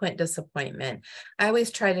subsequent disappointment. I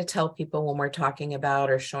always try to tell people when we're talking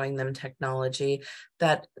about or showing them technology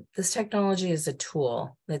that this technology is a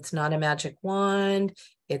tool. It's not a magic wand.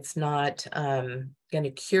 It's not going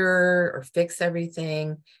to cure or fix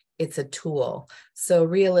everything. It's a tool. So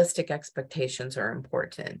realistic expectations are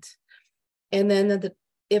important. And then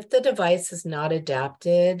if the device is not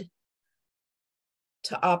adapted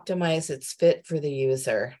to optimize its fit for the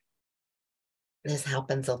user, this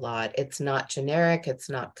happens a lot. It's not generic, it's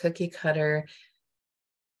not cookie cutter.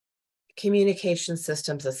 Communication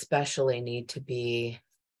systems especially need to be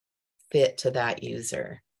fit to that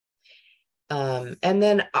user. And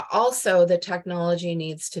then also the technology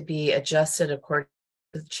needs to be adjusted according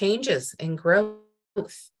to changes in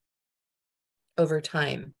growth over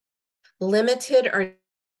time. Limited or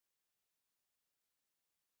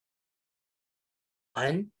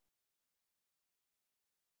on.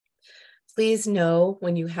 Please know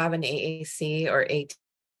when you have an AAC or AT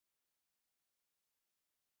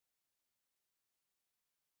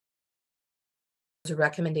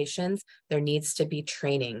recommendations, there needs to be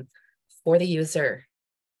training for the user,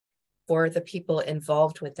 for the people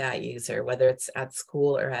involved with that user, whether it's at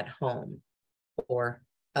school or at home or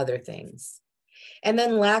other things. And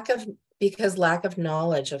then because lack of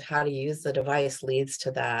knowledge of how to use the device leads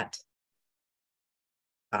to that.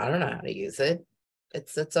 I don't know how to use it.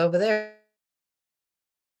 It's over there.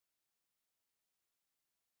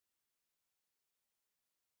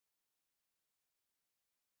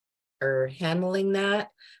 Or handling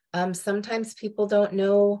that. Sometimes people don't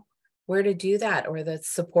know where to do that, or the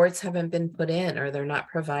supports haven't been put in, or they're not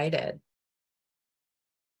provided.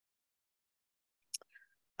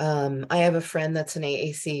 I have a friend that's an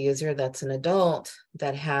AAC user that's an adult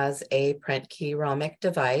that has a Prentke Romic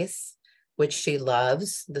device, which she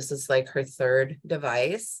loves. This is like her 3rd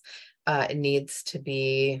device. It needs to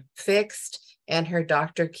be fixed, and her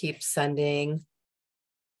doctor keeps sending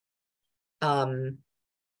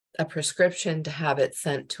a prescription to have it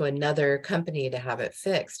sent to another company to have it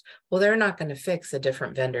fixed. Well, they're not going to fix a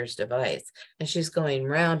different vendor's device. And she's going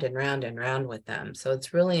round and round and round with them. So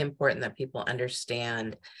it's really important that people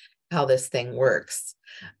understand how this thing works.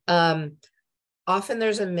 Often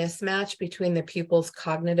there's a mismatch between the pupil's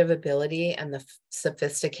cognitive ability and the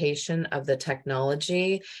sophistication of the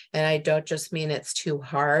technology. And I don't just mean it's too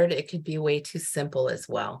hard. It could be way too simple as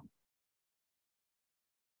well.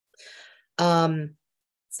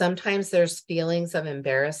 Sometimes there's feelings of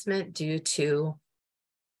embarrassment due to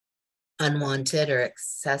unwanted or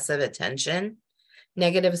excessive attention,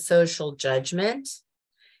 negative social judgment,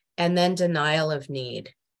 And then denial of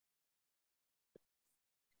need.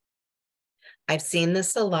 I've seen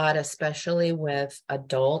this a lot, especially with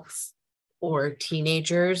adults or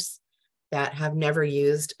teenagers that have never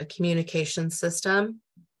used a communication system,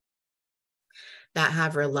 that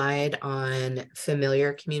have relied on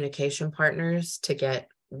familiar communication partners to get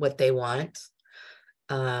what they want.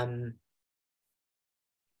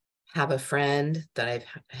 Have a friend that I've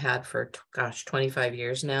had for, gosh, 25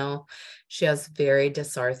 years now. She has very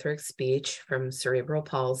dysarthric speech from cerebral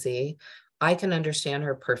palsy. I can understand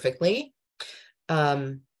her perfectly,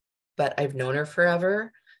 but I've known her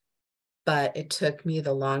forever. But it took me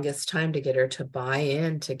the longest time to get her to buy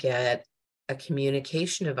in to get a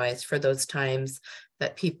communication device for those times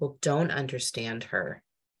that people don't understand her.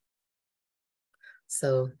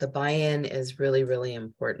 So the buy-in is really, really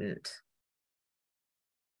important.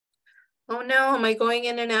 Oh no, am I going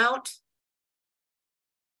in and out?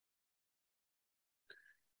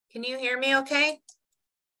 Can you hear me okay?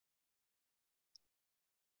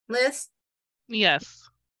 Liz? Yes.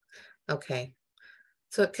 Okay.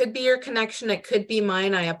 So it could be your connection, it could be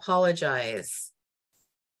mine, I apologize.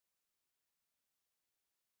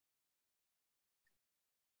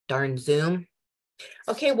 Darn Zoom.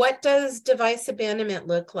 Okay, what does device abandonment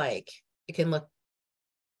look like? It can look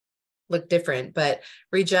different, but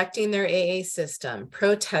rejecting their AA system,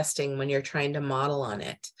 protesting when you're trying to model on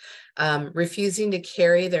it, refusing to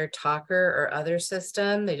carry their talker or other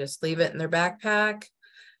system, they just leave it in their backpack,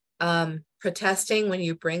 protesting when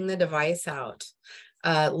you bring the device out.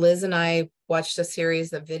 Liz and I watched a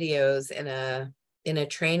series of videos in a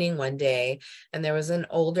training one day, and there was an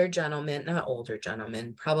older gentleman, not older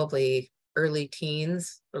gentleman, probably early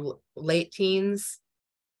teens or late teens,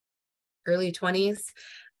 early 20s.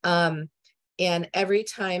 And every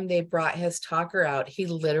time they brought his talker out, he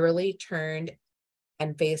literally turned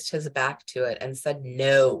and faced his back to it and said,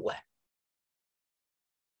 no.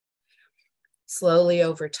 Slowly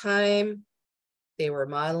over time, they were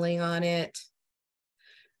modeling on it,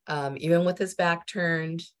 even with his back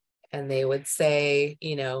turned, and they would say,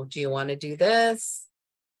 you know, do you want to do this?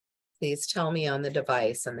 Please tell me on the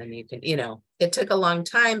device. And then you can, you know, it took a long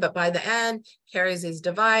time, but by the end, carries his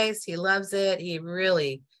device. He loves it. He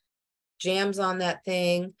really jams on that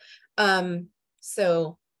thing.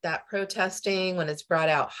 So that protesting when it's brought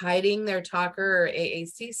out, hiding their talker or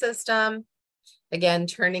AAC system, again,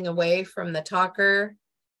 turning away from the talker,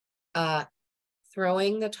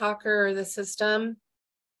 throwing the talker or the system.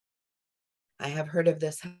 I have heard of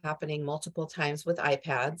this happening multiple times with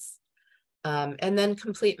iPads. And then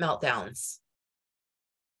complete meltdowns.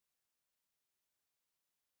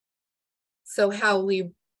 So how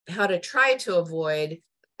to try to avoid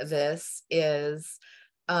this is,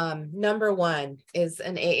 number one is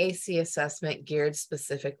an AAC assessment geared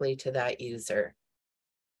specifically to that user.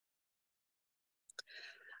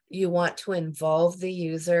 You want to involve the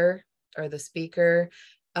user or the speaker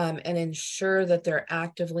and ensure that they're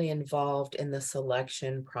actively involved in the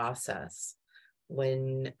selection process.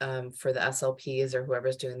 When for the SLPs or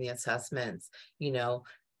whoever's doing the assessments, you know,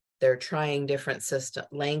 they're trying different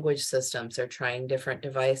language systems, they're trying different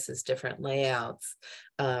devices, different layouts.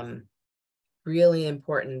 Really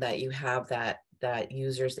important that you have that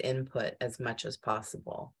user's input as much as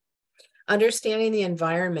possible. Understanding the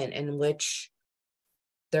environment in which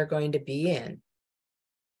they're going to be in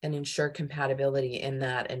and ensure compatibility in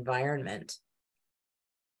that environment.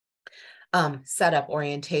 Setup,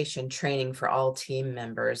 orientation, training for all team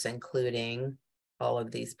members, including all of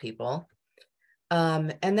these people.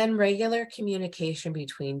 And then regular communication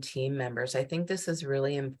between team members. I think this is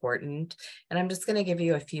really important. And I'm just going to give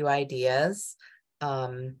you a few ideas.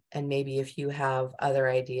 And maybe if you have other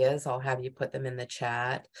ideas, I'll have you put them in the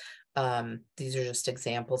chat. These are just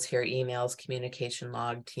examples here: emails, communication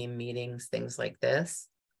log, team meetings, things like this.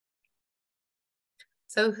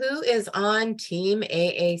 So who is on Team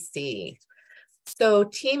AAC? So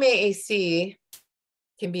Team AAC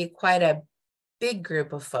can be quite a big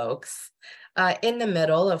group of folks. In the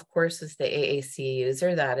middle, of course, is the AAC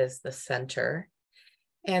user. That is the center.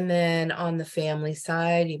 And then on the family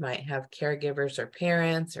side, you might have caregivers or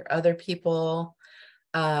parents or other people.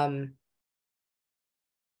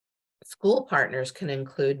 School partners can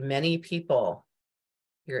include many people: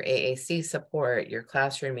 your AAC support, your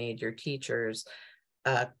classroom aide, your teachers,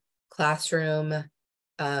 classroom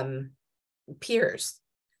peers.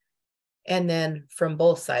 And then from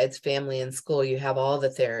both sides, family and school, you have all the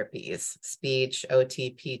therapies: speech,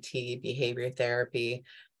 OT, PT, behavior therapy.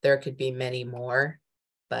 There could be many more,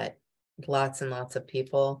 but lots and lots of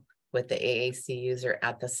people with the AAC user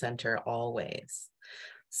at the center always.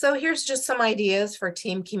 So here's just some ideas for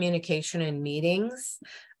team communication and meetings.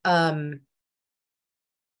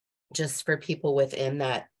 just for people within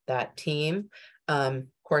that team. Of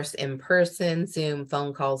course, in person, Zoom,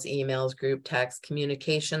 phone calls, emails, group text,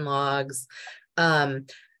 communication logs.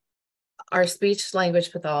 Our speech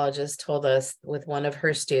language pathologist told us with one of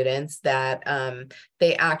her students that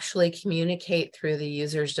they actually communicate through the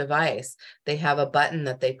user's device. They have a button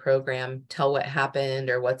that they program, tell what happened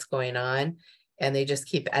or what's going on, and they just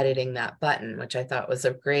keep editing that button, which I thought was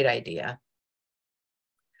a great idea.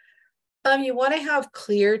 You want to have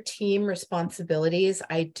clear team responsibilities.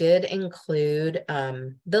 I did include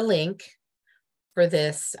the link for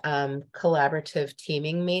this collaborative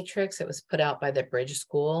teaming matrix. It was put out by the Bridge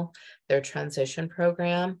School, their transition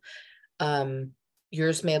program.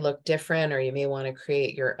 Yours may look different, or you may want to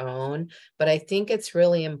create your own, but I think it's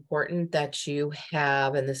really important that you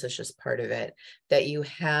have, and this is just part of it, that you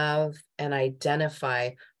have and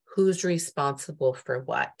identify who's responsible for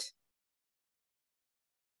what.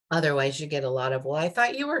 Otherwise, you get a lot of, well, I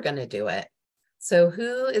thought you were going to do it. So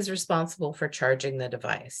who is responsible for charging the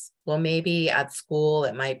device? Well, maybe at school,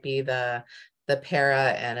 it might be the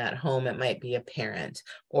para, and at home, it might be a parent,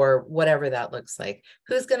 or whatever that looks like.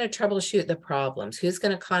 Who's going to troubleshoot the problems? Who's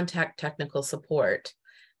going to contact technical support?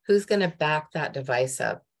 Who's going to back that device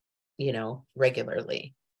up, you know,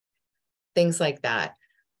 regularly? Things like that.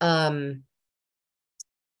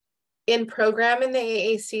 In programming the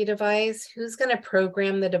AAC device, who's going to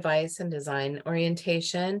program the device and design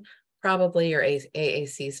orientation? Probably your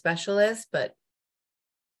AAC specialist, but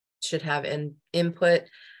should have input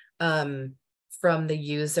from the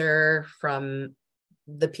user, from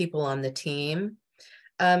the people on the team.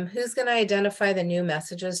 Who's going to identify the new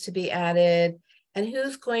messages to be added? And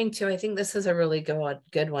who's going to, I think this is a really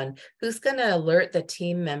good one, who's going to alert the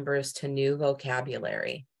team members to new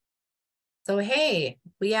vocabulary? So, hey,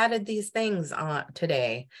 we added these things on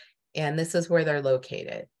today, and this is where they're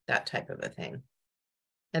located, that type of a thing.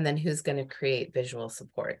 And then who's going to create visual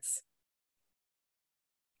supports?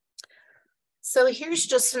 So here's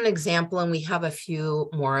just an example, and we have a few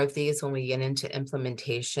more of these when we get into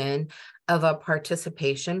implementation of a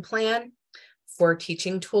participation plan for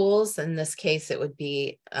teaching tools. In this case, it would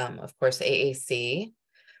be, of course, AAC.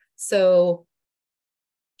 So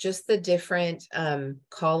just the different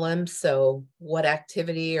columns. So what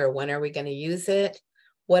activity or when are we going to use it?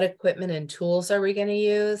 What equipment and tools are we going to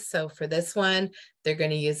use? So for this one, they're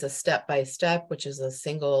going to use a step-by-step, which is a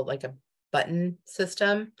single, like a button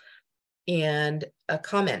system, and a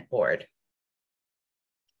comment board.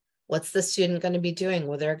 What's the student going to be doing?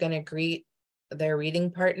 Well, they're going to greet their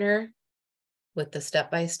reading partner with the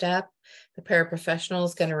step-by-step. The paraprofessional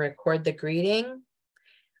is going to record the greeting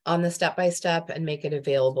on the step-by-step and make it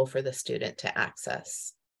available for the student to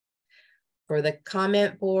access. For the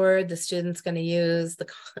comment board, the student's going to use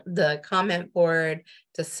the comment board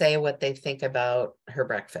to say what they think about her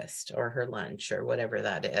breakfast or her lunch or whatever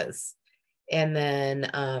that is. And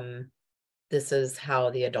then this is how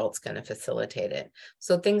the adult's going to facilitate it.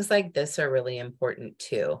 So things like this are really important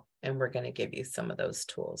too. And we're going to give you some of those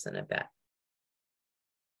tools in a bit.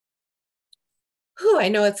 Whew, I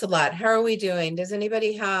know it's a lot. How are we doing? Does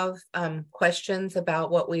anybody have questions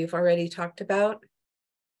about what we've already talked about?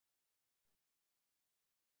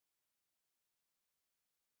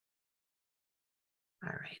 All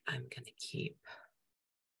right, I'm going to keep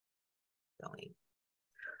going.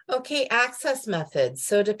 Okay, access methods.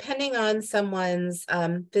 So depending on someone's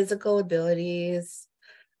physical abilities,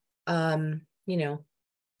 you know,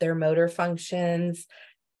 their motor functions,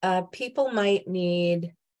 people might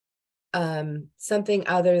need something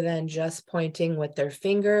other than just pointing with their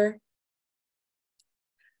finger.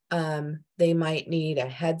 They might need a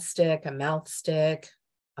head stick, a mouth stick,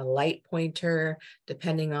 a light pointer,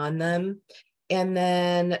 depending on them. And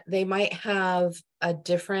then they might have a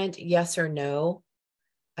different yes or no,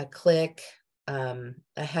 a click, a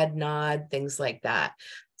head nod, things like that.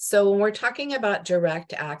 So when we're talking about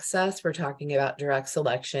direct access, we're talking about direct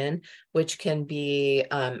selection, which can be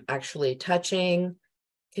actually touching,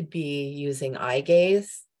 could be using eye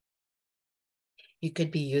gaze. You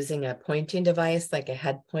could be using a pointing device like a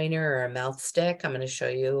head pointer or a mouth stick. I'm going to show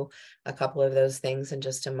you a couple of those things in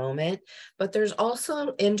just a moment. But there's also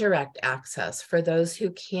indirect access for those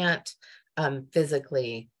who can't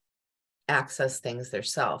physically access things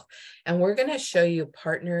themselves. And we're going to show you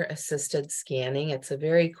partner assisted scanning. It's a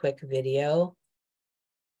very quick video.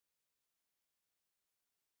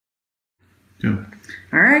 Yeah.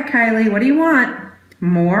 All right, Kylie, what do you want?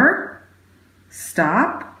 More?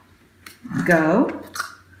 Stop? Go?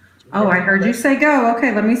 Oh, I heard you say go.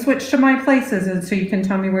 Okay, let me switch to my places and so you can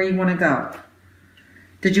tell me where you want to go.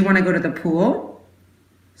 Did you want to go to the pool?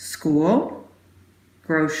 School?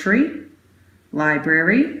 grocery,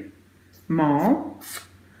 library, mall.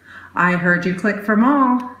 I heard you click for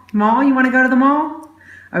mall. Mall, you want to go to the mall?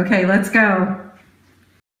 Okay, let's go.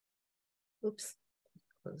 Oops,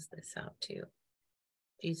 close this out too.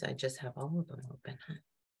 Geez, I just have all of them open, huh?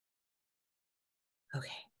 Okay.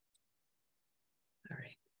 All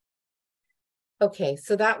right. Okay,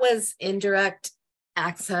 so that was indirect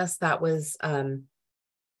access. That was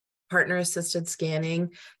partner assisted scanning.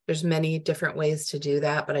 There's many different ways to do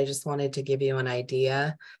that, but I just wanted to give you an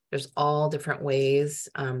idea. There's all different ways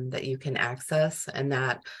that you can access, and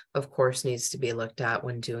that of course needs to be looked at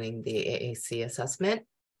when doing the AAC assessment.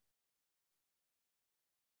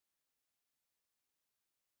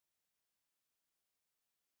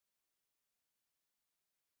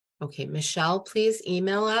 Okay, Michelle, please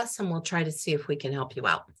email us and we'll try to see if we can help you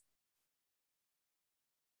out.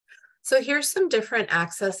 So here's some different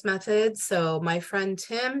access methods. So my friend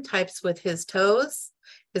Tim types with his toes.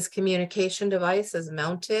 His communication device is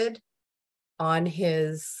mounted on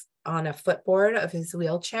a footboard of his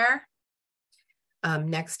wheelchair.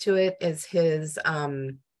 Next to it is his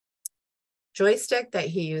joystick that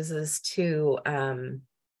he uses to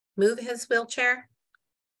move his wheelchair.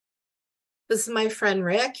 This is my friend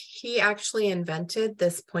Rick. He actually invented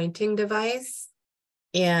this pointing device.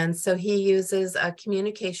 And so he uses a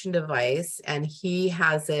communication device and he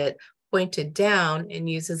has it pointed down and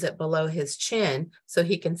uses it below his chin so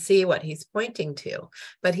he can see what he's pointing to.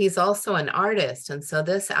 But he's also an artist. And so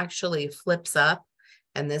this actually flips up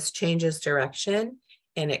and this changes direction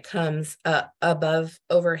and it comes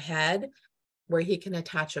overhead where he can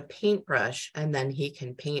attach a paintbrush and then he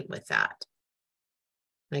can paint with that.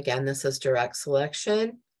 Again, this is direct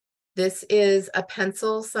selection. This is a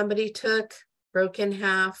pencil somebody took, broke in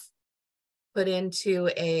half, put into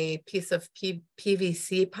a piece of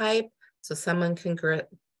PVC pipe so someone can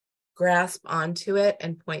grasp onto it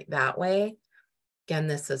and point that way. Again,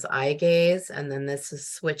 this is eye gaze, and then this is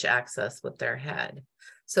switch access with their head.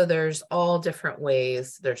 So there's all different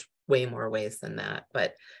ways. There's way more ways than that,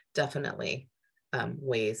 but definitely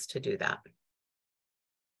ways to do that.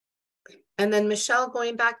 And then Michelle,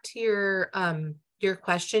 going back to your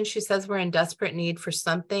question, she says we're in desperate need for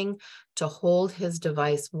something to hold his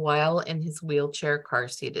device while in his wheelchair, car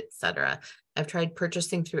seat, etc. I've tried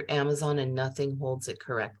purchasing through Amazon and nothing holds it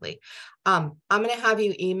correctly. I'm going to have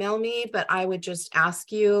you email me, but I would just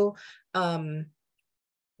ask you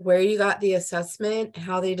where you got the assessment,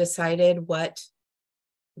 how they decided what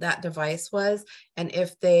that device was, and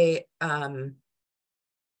if they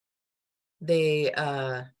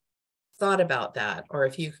thought about that, or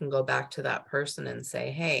if you can go back to that person and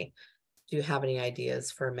say, hey, do you have any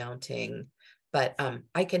ideas for mounting? But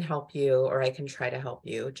I can help you, or I can try to help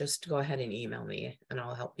you. Just go ahead and email me and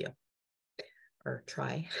I'll help you, or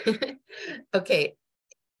try. Okay,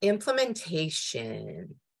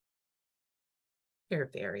 implementation.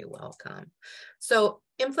 You're very welcome. So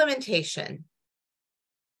implementation.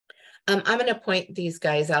 I'm going to point these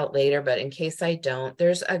guys out later, but in case I don't,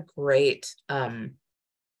 there's a great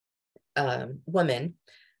woman,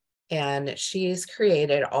 and she's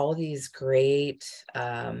created all these great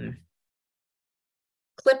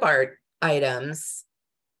clip art items.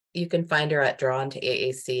 You can find her at Drawn to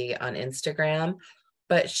AAC on Instagram,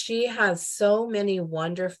 but she has so many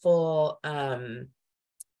wonderful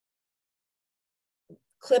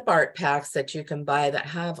clip art packs that you can buy that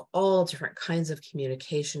have all different kinds of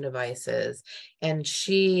communication devices. And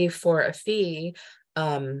she, for a fee,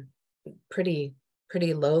 pretty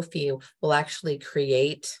low fee, will actually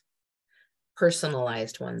create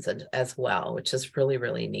personalized ones as well, which is really,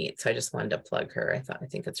 really neat. So I just wanted to plug her. I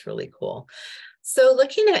think it's really cool. So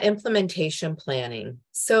looking at implementation planning.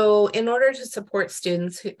 So in order to support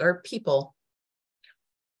students or people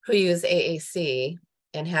who use AAC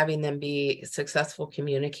and having them be successful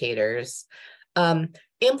communicators,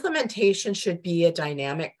 implementation should be a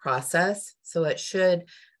dynamic process. So it should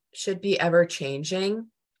be ever changing.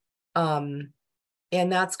 And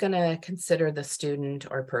that's going to consider the student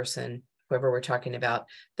or person, whoever we're talking about,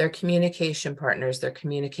 their communication partners, their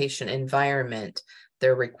communication environment,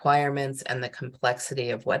 their requirements, and the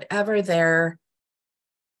complexity of whatever their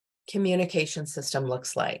communication system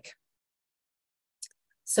looks like.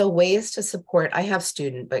 So ways to support, I have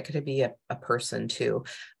student, but could it be a person too,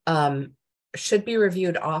 should be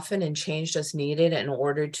reviewed often and changed as needed in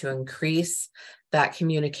order to increase that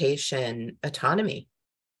communication autonomy.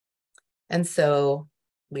 And so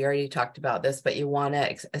we already talked about this, but you want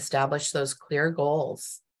to establish those clear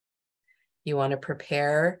goals. You want to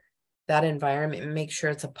prepare that environment and make sure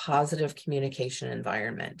it's a positive communication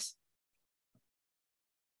environment.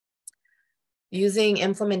 Using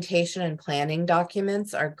implementation and planning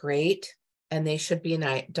documents are great, and they should be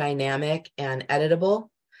dynamic and editable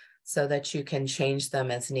so that you can change them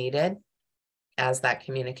as needed as that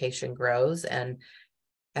communication grows and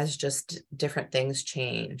as just different things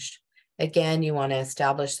change. Again, you want to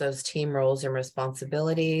establish those team roles and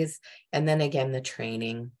responsibilities. And then again, the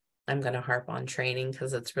training. I'm going to harp on training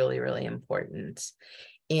because it's really, really important.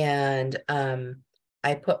 And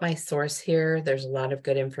I put my source here. There's a lot of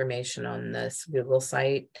good information on this Google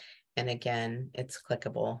site. And again, it's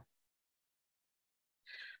clickable.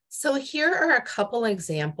 So here are a couple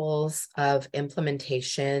examples of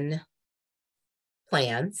implementation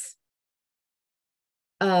plans.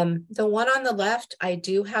 The one on the left, I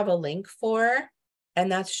do have a link for,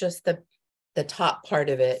 and that's just the top part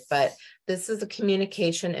of it, but this is a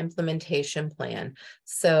communication implementation plan.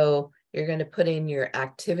 So you're going to put in your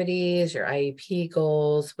activities, your IEP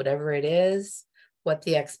goals, whatever it is, what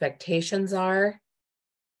the expectations are,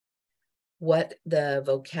 what the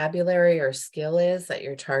vocabulary or skill is that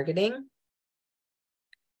you're targeting,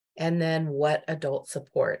 and then what adult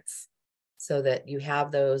supports so that you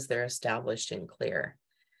have those, they're established and clear.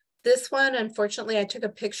 This one, unfortunately, I took a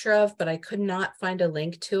picture of, but I could not find a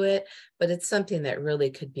link to it, but it's something that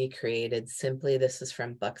really could be created simply. This is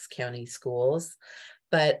from Bucks County Schools,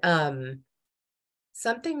 but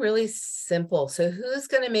something really simple. So who's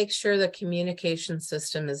going to make sure the communication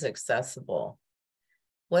system is accessible?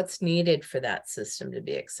 What's needed for that system to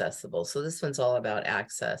be accessible? So this one's all about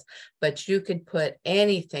access, but you could put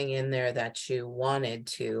anything in there that you wanted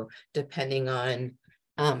to, depending on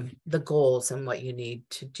the goals and what you need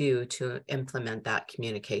to do to implement that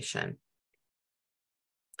communication.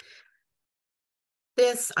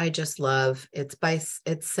 This I just love. It's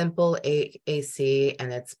simple AAC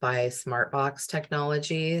and it's by Smartbox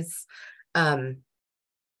Technologies. I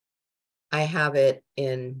have it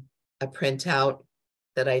in a printout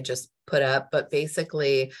that I just put up, but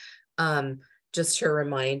basically just to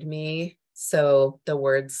remind me. So the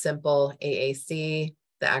word simple AAC,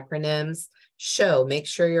 the acronyms, show, make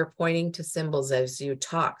sure you're pointing to symbols as you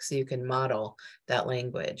talk so you can model that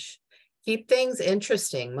language. Keep things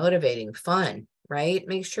interesting, motivating, fun, right?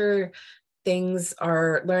 Make sure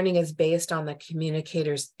learning is based on the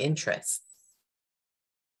communicator's interests.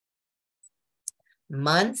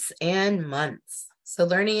 Months and months. So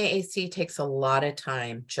learning AAC takes a lot of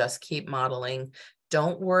time. Just keep modeling.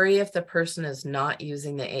 Don't worry if the person is not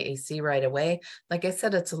using the AAC right away. Like I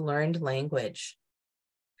said, it's a learned language.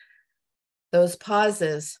 Those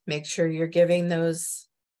pauses, make sure you're giving those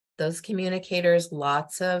communicators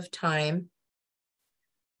lots of time.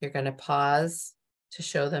 You're going to pause to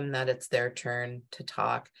show them that it's their turn to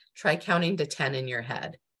talk. Try counting to 10 in your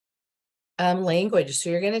head. Language, so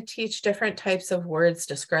you're going to teach different types of words,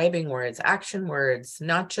 describing words, action words,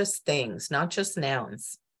 not just things, not just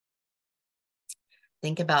nouns.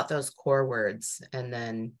 Think about those core words and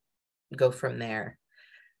then go from there.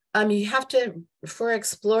 You have to, for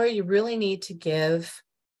Explore, you really need to give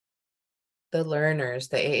the learners,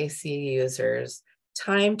 the AAC users,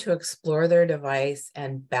 time to explore their device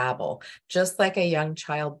and babble. Just like a young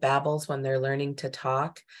child babbles when they're learning to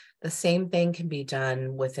talk, the same thing can be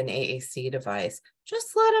done with an AAC device.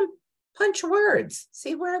 Just let them punch words,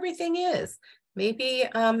 see where everything is. Maybe,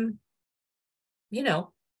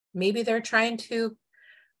 maybe they're trying to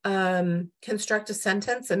construct a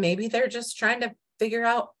sentence and maybe they're just trying to figure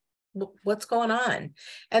out what's going on.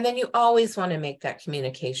 And then you always want to make that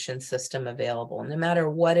communication system available, no matter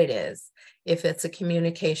what it is. If it's a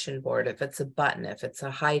communication board, if it's a button, if it's a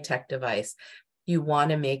high-tech device, you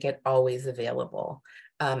want to make it always available.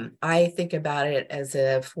 I think about it as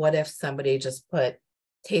what if somebody just put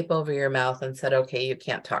tape over your mouth and said, okay, you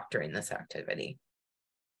can't talk during this activity.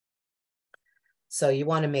 So you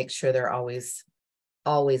want to make sure they're always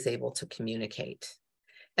able to communicate.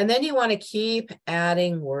 And then you want to keep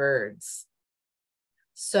adding words.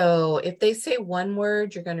 So if they say one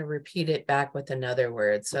word, you're going to repeat it back with another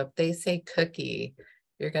word. So if they say cookie,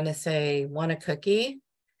 you're going to say, want a cookie?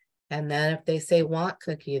 And then if they say want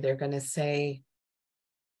cookie, they're going to say,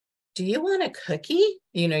 do you want a cookie?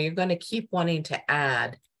 You're going to keep wanting to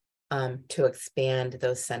add to expand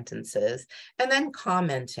those sentences. And then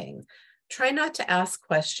commenting. Try not to ask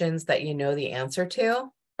questions that you know the answer to,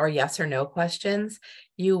 or yes or no questions.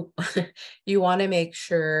 You want to make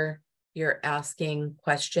sure you're asking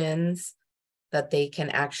questions that they can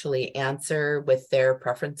actually answer with their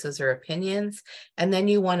preferences or opinions. And then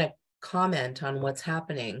you want to comment on what's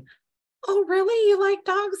happening. Oh, really? You like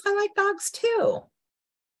dogs? I like dogs too.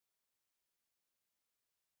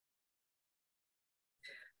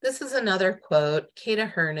 This is another quote. Kata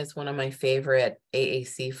Hearn is one of my favorite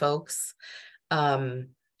AAC folks.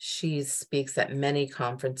 She speaks at many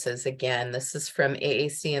conferences. Again, this is from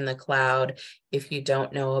AAC in the Cloud. If you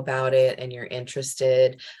don't know about it and you're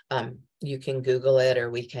interested, you can Google it,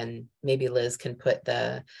 or maybe Liz can put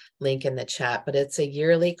the link in the chat, but it's a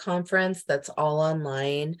yearly conference that's all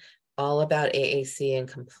online, all about AAC and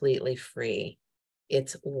completely free.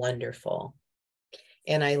 It's wonderful.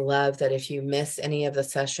 And I love that if you miss any of the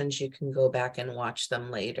sessions, you can go back and watch them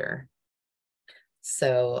later.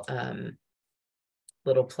 So,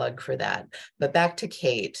 little plug for that. But back to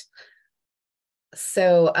Kate.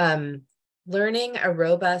 So, learning a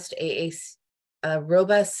robust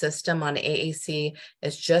system on AAC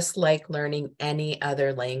is just like learning any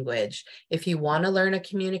other language. If you want to learn a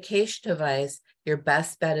communication device, your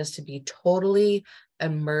best bet is to be totally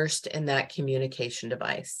immersed in that communication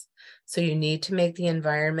device. So you need to make the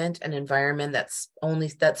environment an environment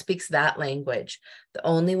that speaks that language. The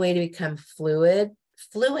only way to become fluent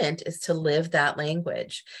is to live that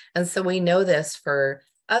language. And so we know this for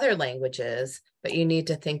other languages, but you need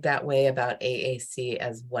to think that way about AAC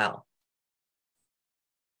as well.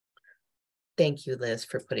 Thank you, Liz,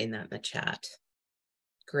 for putting that in the chat.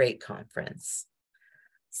 Great conference.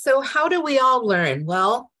 So how do we all learn?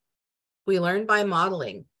 Well, we learn by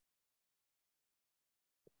modeling.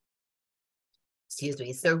 Excuse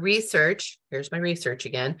me. So research, here's my research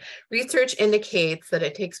again. Research indicates that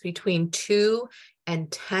it takes between 2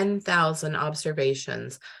 and 10,000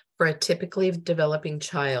 observations for a typically developing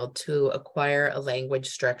child to acquire a language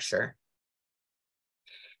structure.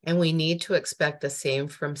 And we need to expect the same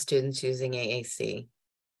from students using AAC.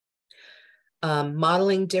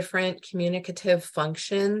 Modeling different communicative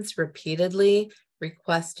functions repeatedly,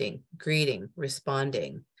 requesting, greeting,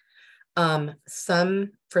 responding.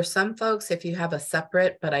 For some folks, if you have a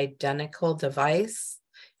separate but identical device,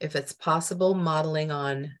 if it's possible, modeling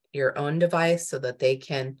on your own device so that they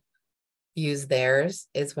can use theirs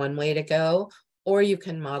is one way to go, or you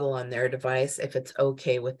can model on their device if it's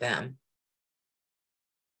okay with them.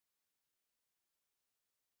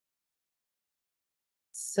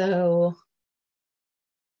 So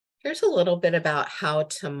here's a little bit about how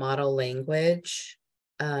to model language.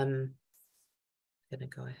 I'm gonna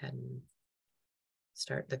go ahead and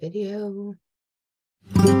start the video.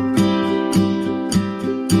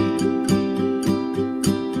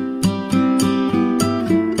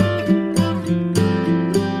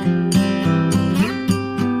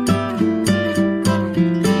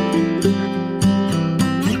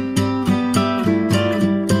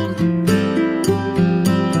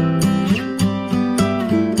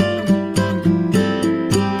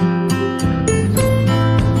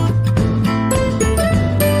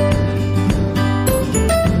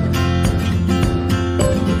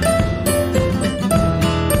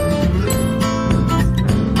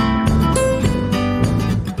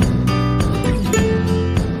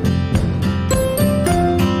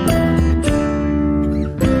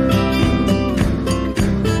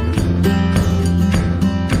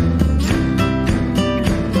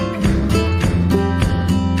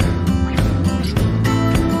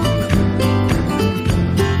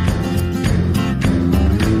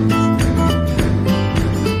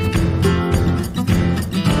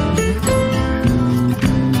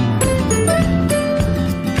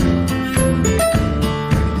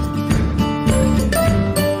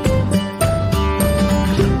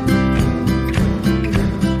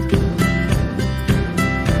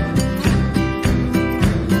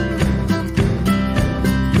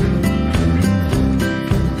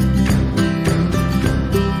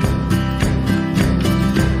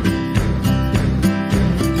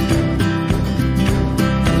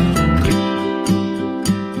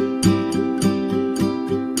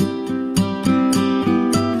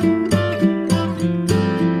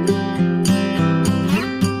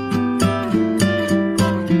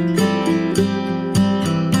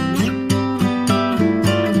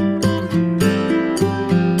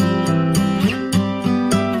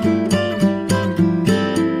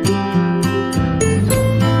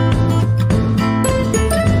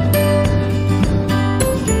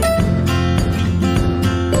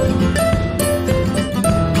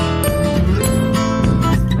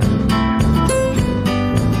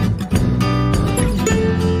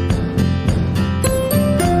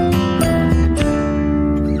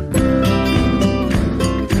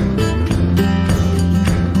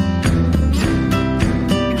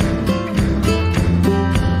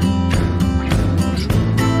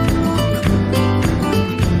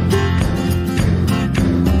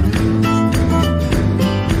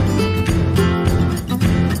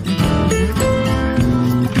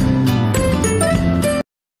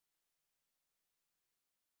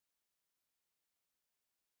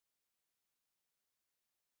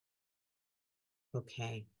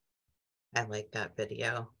 Okay. I like that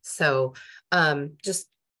video. So just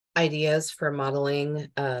ideas for modeling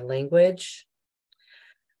language.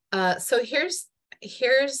 So here's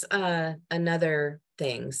another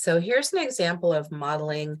thing. So here's an example of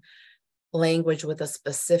modeling language with a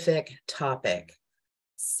specific topic.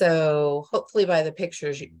 So hopefully by the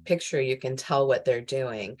picture you can tell what they're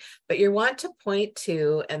doing, but you want to point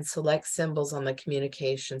to and select symbols on the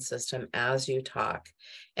communication system as you talk.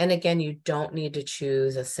 And again, you don't need to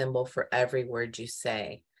choose a symbol for every word you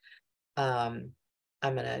say. I'm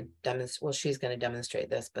going to demonstrate, well, she's going to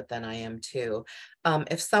demonstrate this, but then I am too.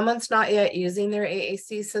 If someone's not yet using their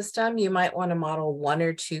AAC system, you might want to model 1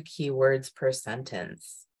 or 2 keywords per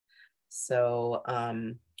sentence. So,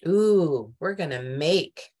 ooh, we're going to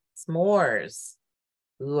make s'mores.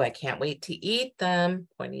 Ooh, I can't wait to eat them,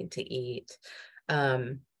 pointing to eat.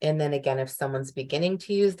 And then again, if someone's beginning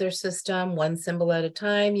to use their system, 1 symbol at a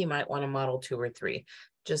time, you might want to model 2 or 3,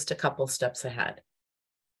 just a couple steps ahead.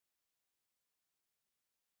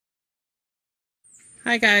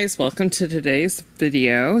 Hi guys, welcome to today's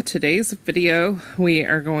video. Today's video, we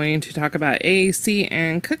are going to talk about AAC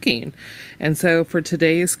and cooking. And so for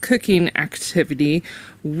today's cooking activity,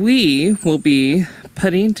 we will be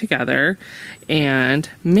putting together and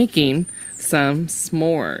making some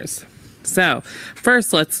s'mores. So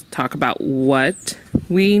first, let's talk about what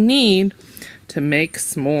we need to make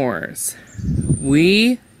s'mores.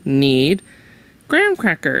 We need graham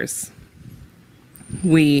crackers.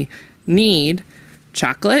 We need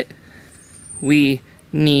chocolate. We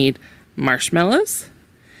need marshmallows.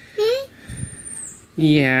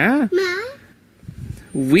 Yeah.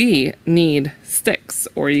 We need sticks,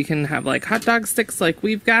 or you can have like hot dog sticks like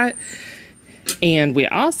we've got. And we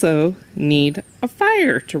also need a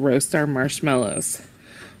fire to roast our marshmallows.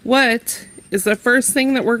 What is the first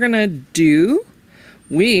thing that we're gonna do?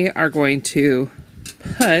 We are going to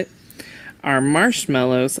put our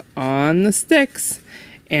marshmallows on the sticks,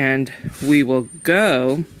 and we will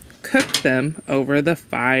go cook them over the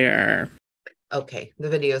fire. Okay, the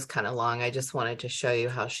video is kind of long. I just wanted to show you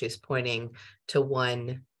how she's pointing to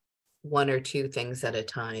one or 2 things at a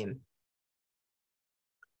time.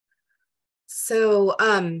 So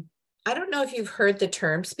I don't know if you've heard the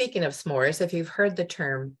term, speaking of s'mores, if you've heard the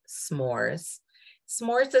term s'mores.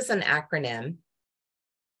 S'mores is an acronym.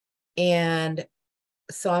 And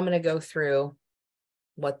so I'm going to go through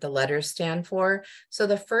what the letters stand for. So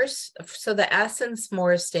the S in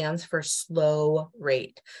s'mores stands for slow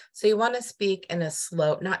rate. So you want to speak in a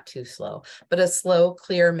slow, not too slow, but a slow,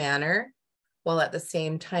 clear manner, while at the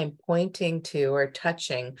same time pointing to or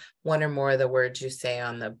touching 1 or more of the words you say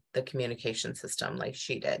on the communication system, like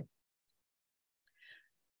she did.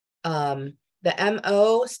 The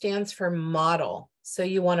MO stands for model. So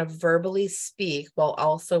you want to verbally speak while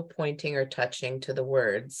also pointing or touching to the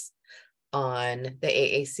words on the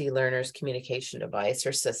AAC learner's communication device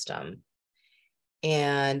or system.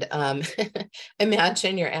 And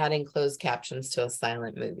imagine you're adding closed captions to a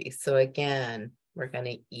silent movie. So again, we're going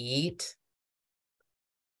to eat,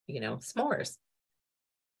 s'mores.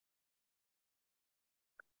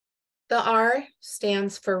 The R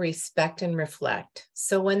stands for respect and reflect.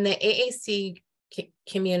 So when the AAC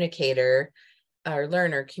communicator or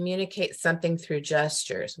learner communicates something through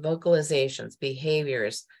gestures, vocalizations,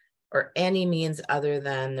 behaviors, or any means other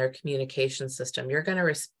than their communication system, you're going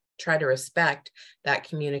to try to respect that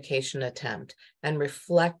communication attempt and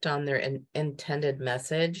reflect on their intended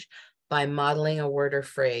message by modeling a word or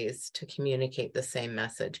phrase to communicate the same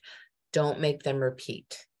message. Don't make them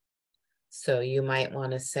repeat. So you might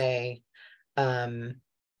want to say, yeah,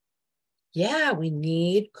 we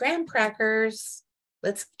need graham crackers.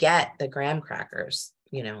 Let's get the graham crackers,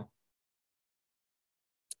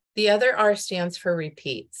 The other R stands for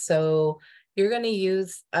repeat. So you're going to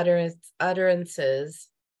use utterances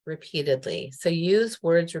repeatedly. So use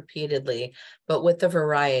words repeatedly, but with a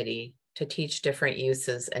variety to teach different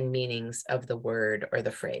uses and meanings of the word or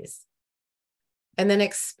the phrase. And then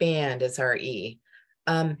expand is our E.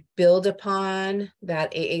 Build upon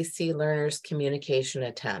that AAC learner's communication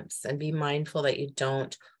attempts and be mindful that you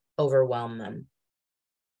don't overwhelm them.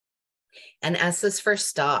 And S is for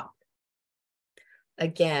stop.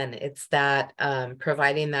 Again, it's that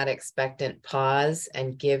providing that expectant pause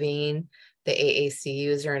and giving the AAC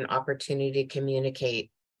user an opportunity to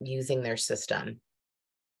communicate using their system.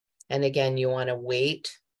 And again, you want to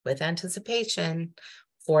wait with anticipation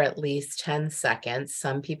for at least 10 seconds.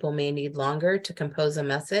 Some people may need longer to compose a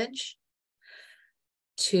message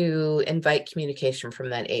to invite communication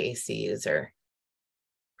from that AAC user.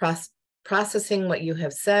 processing what you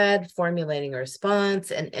have said, formulating a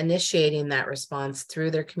response, and initiating that response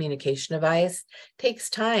through their communication device takes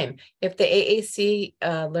time. If the AAC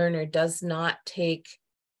learner does not take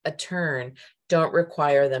a turn, don't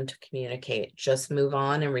require them to communicate. Just move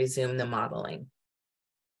on and resume the modeling.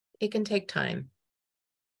 It can take time.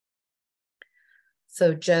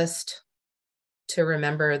 So just to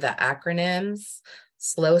remember the acronyms: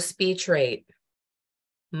 slow speech rate,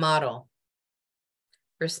 model,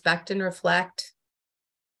 respect and reflect,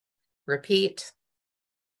 repeat,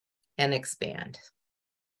 and expand.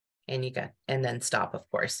 And and then stop, of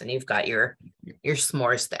course. And you've got your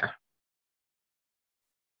s'mores there.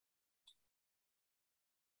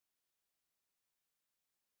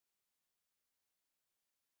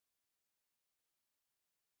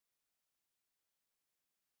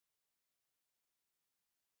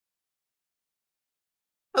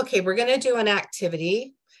 Okay, we're going to do an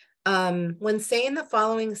activity. When saying the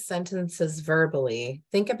following sentences verbally,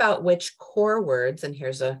 think about which core words, and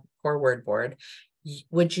here's a core word board,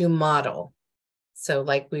 would you model? So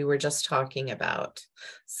like we were just talking about.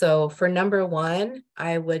 So for number one,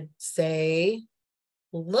 I would say,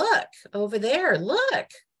 look over there, look.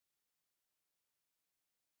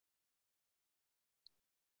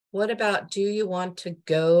 What about, do you want to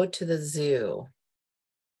go to the zoo?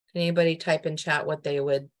 Can anybody type in chat what they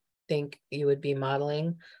would think you would be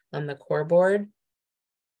modeling on the core board?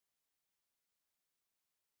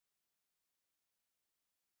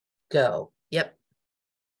 Go. Yep.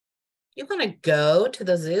 You want to go to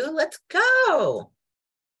the zoo? Let's go.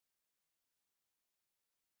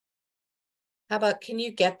 How about, can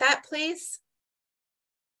you get that, please?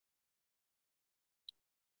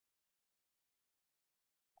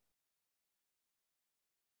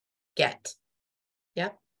 Get.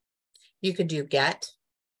 Yep. You could do get.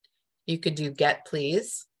 You could do get,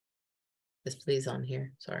 please. This please on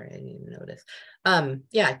here. Sorry, I didn't even notice.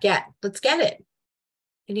 Yeah, get. Let's get it.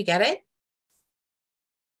 Can you get it?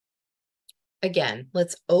 Again,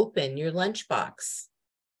 let's open your lunchbox.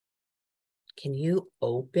 Can you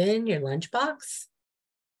open your lunchbox?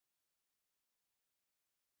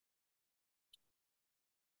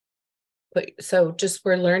 So just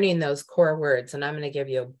we're learning those core words, and I'm going to give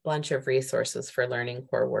you a bunch of resources for learning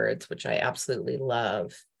core words, which I absolutely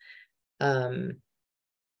love.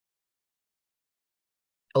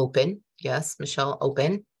 Open. Yes, Michelle,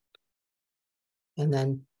 open. And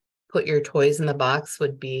then put your toys in the box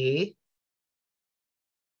would be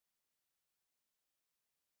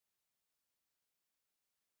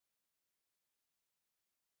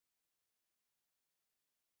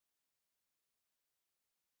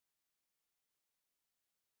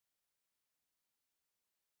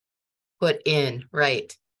put in,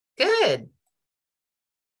 right. Good.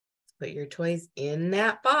 Put your toys in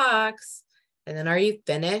that box. And then are you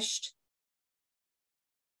finished?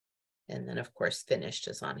 And then of course, finished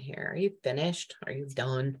is on here. Are you finished? Are you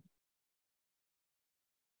done?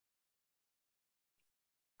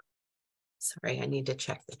 Sorry, I need to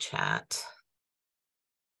check the chat.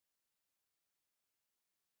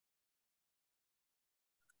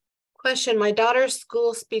 Question, my daughter's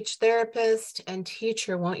school speech therapist and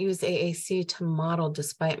teacher won't use AAC to model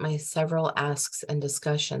despite my several asks and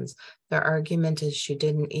discussions. Their argument is she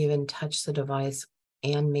didn't even touch the device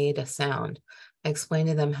and made a sound. I explained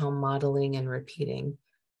to them how modeling and repeating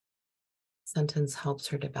sentence helps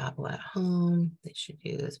her to babble at home. They should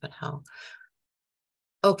use, but how?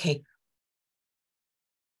 Okay.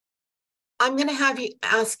 I'm going to have you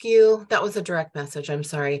ask you, that was a direct message, I'm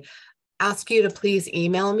sorry. Ask you to please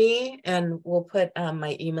email me, and we'll put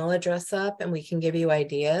my email address up and we can give you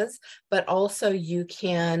ideas, but also you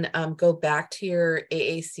can go back to your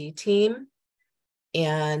AAC team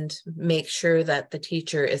and make sure that the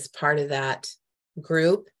teacher is part of that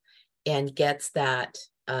group and gets that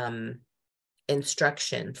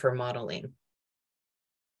instruction for modeling.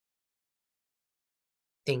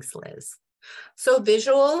 Thanks, Liz. So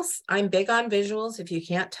visuals, I'm big on visuals. If you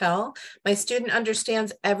can't tell, my student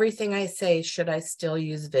understands everything I say. Should I still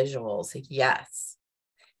use visuals? Yes.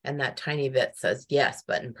 And that tiny bit says yes,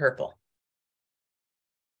 but in purple.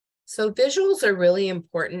 So visuals are really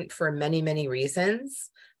important for many, many reasons.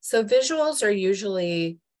 So visuals are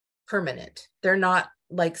usually permanent. They're not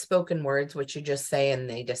like spoken words, which you just say and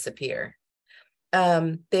they disappear.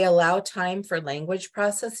 They allow time for language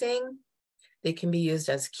processing. They can be used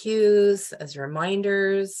as cues, as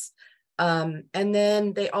reminders. And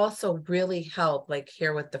then they also really help, like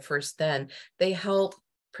here with the first then, they help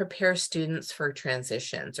prepare students for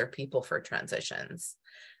transitions or people for transitions.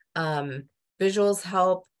 Visuals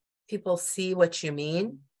help people see what you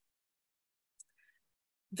mean.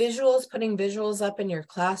 Visuals, putting visuals up in your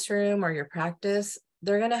classroom or your practice,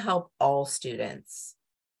 they're going to help all students.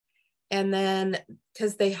 And then,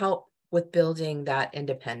 because they help with building that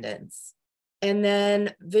independence. And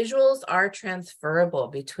then visuals are transferable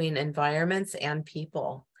between environments and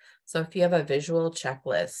people. So if you have a visual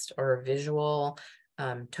checklist or a visual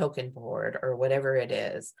token board or whatever it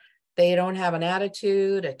is, they don't have an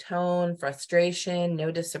attitude, a tone, frustration,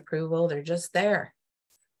 no disapproval. They're just there.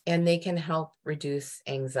 And they can help reduce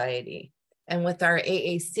anxiety. And with our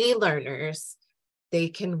AAC learners, they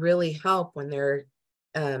can really help when they're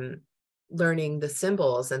learning the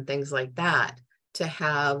symbols and things like that, to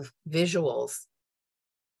have visuals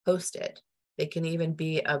posted. They can even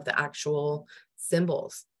be of the actual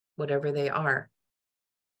symbols, whatever they are.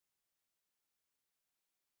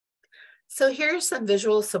 So here's some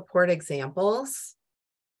visual support examples.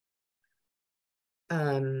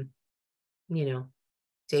 You know,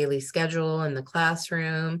 daily schedule in the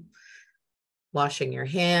classroom, washing your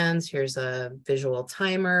hands. Here's a visual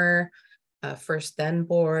timer, first then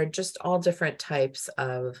board, just all different types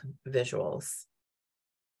of visuals.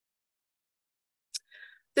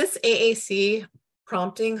 This AAC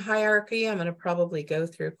prompting hierarchy, I'm going to probably go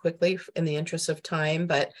through quickly in the interest of time,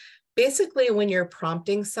 but basically when you're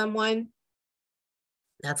prompting someone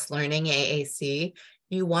that's learning AAC,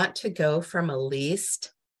 you want to go from a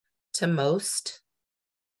least to most.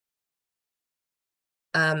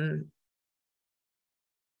 I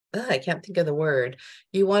can't think of the word.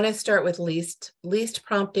 You want to start with least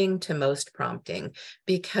prompting to most prompting,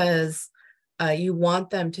 because you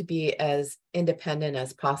want them to be as independent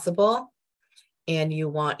as possible. And you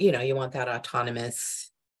want that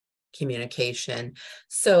autonomous communication.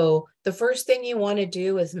 So the first thing you want to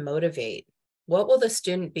do is motivate. What will the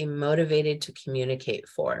student be motivated to communicate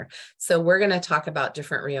for? So we're going to talk about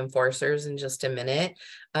different reinforcers in just a minute.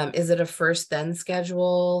 Is it a first then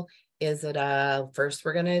schedule? Is it a first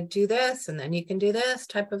we're going to do this and then you can do this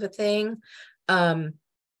type of a thing?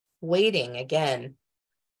 Waiting, again,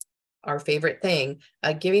 our favorite thing,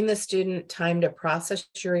 giving the student time to process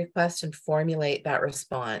your request and formulate that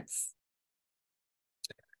response.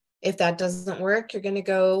 If that doesn't work, you're going to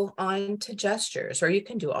go on to gestures, or you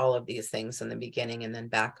can do all of these things in the beginning and then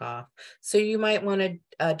back off. So you might want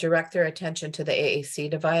to direct their attention to the AAC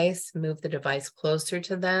device, move the device closer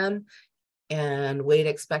to them, and wait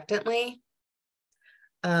expectantly.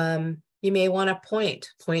 You may want to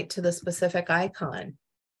point to the specific icon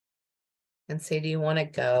and say, do you want to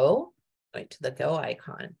go? Point to the go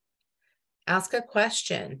icon. Ask a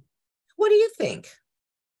question. What do you think?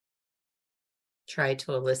 Try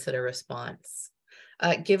to elicit a response.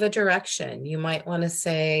 Give a direction. You might want to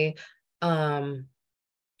say, oh,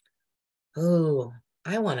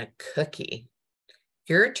 I want a cookie.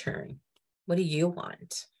 Your turn. What do you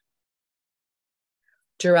want?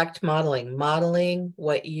 Direct modeling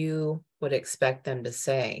what you would expect them to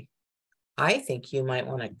say. I think you might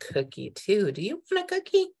want a cookie too. Do you want a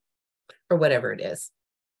cookie? Or whatever it is.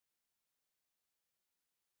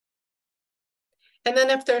 And then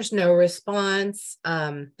if there's no response,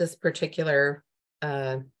 this particular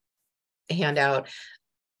handout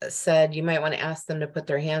said you might want to ask them to put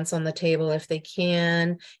their hands on the table if they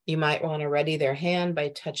can. You might want to ready their hand by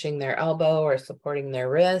touching their elbow or supporting their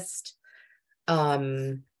wrist.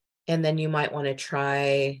 And then you might want to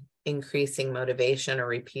try increasing motivation or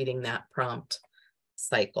repeating that prompt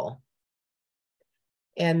cycle.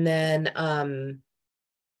 And then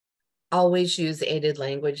always use aided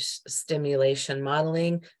language stimulation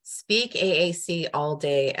modeling. Speak AAC all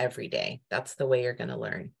day, every day. That's the way you're going to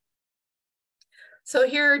learn. So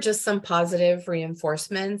here are just some positive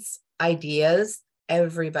reinforcements, ideas.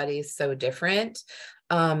 Everybody's so different.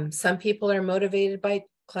 Some people are motivated by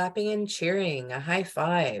clapping and cheering, a high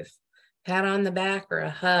five, pat on the back or a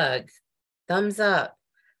hug, thumbs up,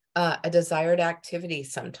 a desired activity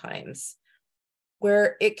sometimes,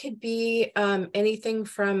 where it could be anything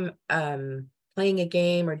from playing a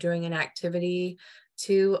game or doing an activity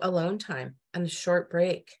to alone time and a short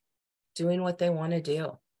break, doing what they want to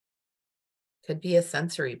do. Could be a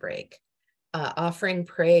sensory break. Offering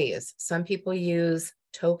praise. Some people use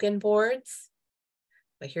token boards,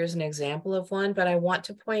 but here's an example of one. But I want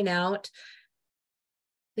to point out,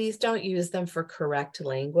 please don't use them for correct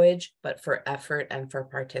language, but for effort and for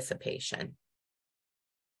participation.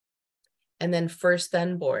 And then first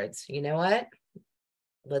then boards. You know what?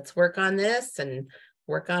 Let's work on this and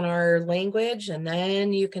work on our language, and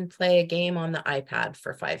then you can play a game on the iPad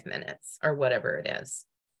for 5 minutes or whatever it is.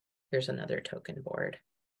 Here's another token board.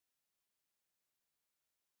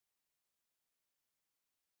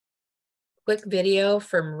 Quick video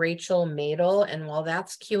from Rachel Madel, and while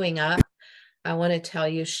that's queuing up, I want to tell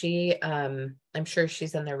you, I'm sure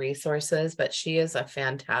she's in the resources, but she is a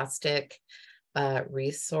fantastic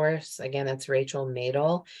resource. Again, it's Rachel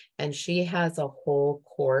Madel, and she has a whole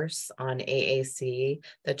course on AAC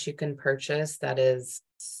that you can purchase that is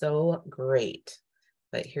so great.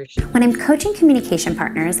 But here she is. When I'm coaching communication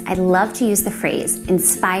partners, I love to use the phrase,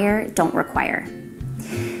 inspire, don't require.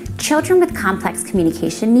 Children with complex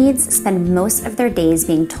communication needs spend most of their days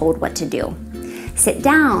being told what to do. Sit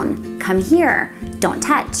down, come here, don't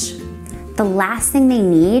touch. The last thing they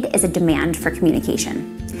need is a demand for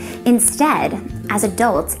communication. Instead, as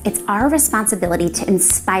adults, it's our responsibility to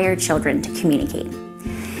inspire children to communicate.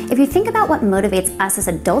 If you think about what motivates us as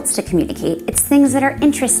adults to communicate, it's things that are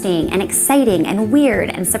interesting and exciting and weird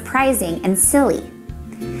and surprising and silly.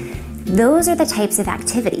 Those are the types of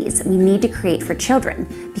activities we need to create for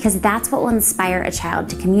children because that's what will inspire a child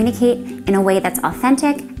to communicate in a way that's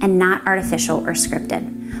authentic and not artificial or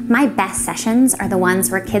scripted. My best sessions are the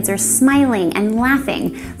ones where kids are smiling and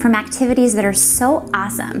laughing from activities that are so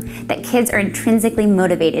awesome that kids are intrinsically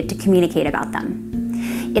motivated to communicate about them.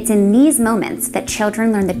 It's in these moments that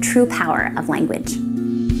children learn the true power of language.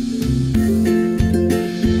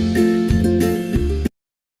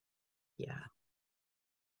 Yeah.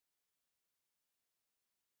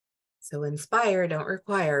 So inspire, don't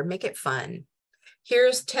require, make it fun.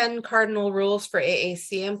 Here's 10 cardinal rules for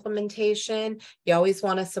AAC implementation. You always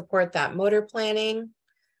want to support that motor planning.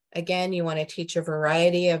 Again, you want to teach a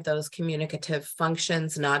variety of those communicative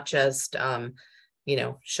functions, not just,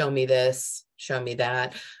 show me this, show me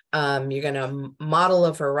that. You're going to model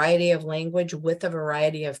a variety of language with a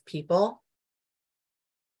variety of people.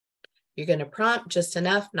 You're going to prompt just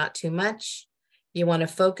enough, not too much. You want to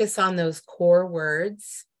focus on those core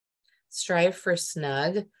words. Strive for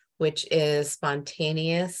SNUG, which is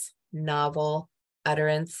spontaneous, novel,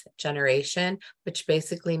 utterance generation, which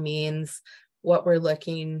basically means what we're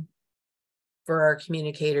looking for our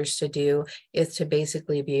communicators to do is to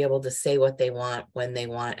basically be able to say what they want, when they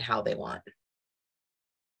want, how they want.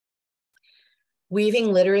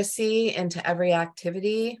 Weaving literacy into every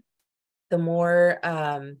activity,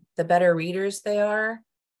 the better readers they are,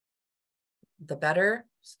 the better.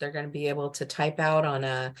 So they're going to be able to type out on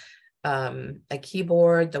a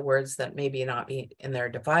keyboard the words that maybe not be in their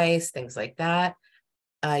device, things like that.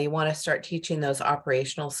 You want to start teaching those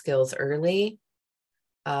operational skills early.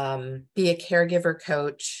 Be a caregiver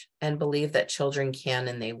coach and believe that children can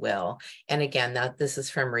and they will. And again, this is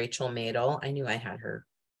from Rachel Madel. I knew I had her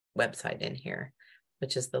website in here,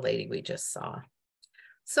 which is the lady we just saw.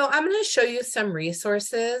 So I'm going to show you some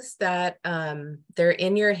resources that they're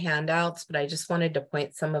in your handouts, but I just wanted to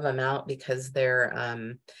point some of them out because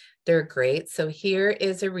they're great. So here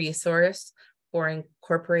is a resource for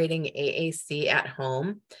incorporating AAC at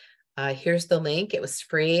home. Here's the link. It was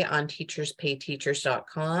free on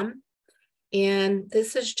teacherspayteachers.com. And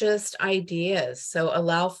this is just ideas. So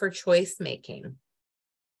allow for choice making.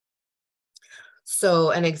 So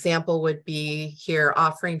an example would be here,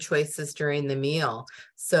 offering choices during the meal.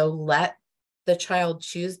 So let the child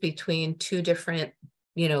choose between two different,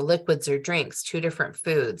 liquids or drinks, two different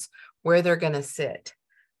foods, where they're going to sit.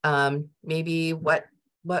 Maybe what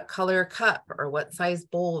color cup or what size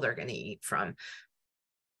bowl they're going to eat from,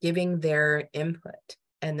 giving their input.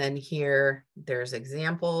 And then here, there's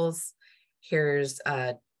examples. Here's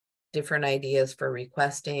different ideas for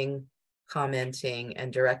requesting, commenting,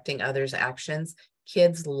 and directing others' actions.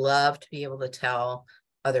 Kids love to be able to tell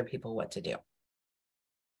other people what to do.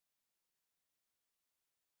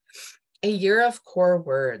 A year of core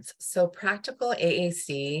words. So practical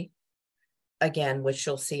AAC, again, which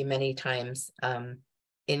you'll see many times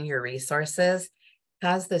in your resources,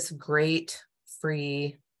 has this great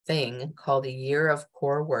free thing called a year of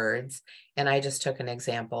core words. And I just took an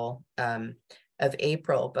example of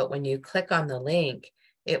April, but when you click on the link,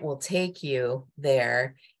 it will take you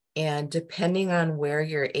there. And depending on where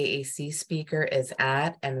your AAC speaker is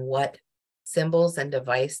at and what symbols and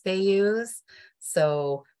device they use.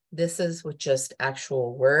 So this is with just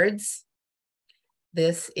actual words.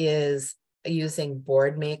 This is using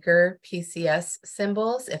Boardmaker PCS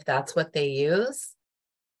symbols, if that's what they use.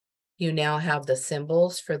 You now have the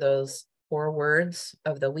symbols for those 4 words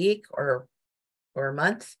of the week or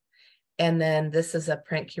month. And then this is a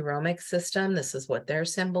print Curomic system. This is what their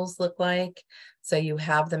symbols look like. So you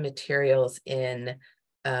have the materials in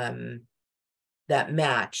that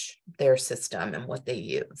match their system and what they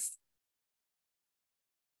use.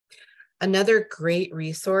 Another great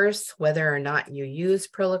resource, whether or not you use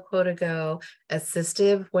Proloquo to Go,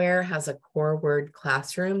 Assistiveware has a core word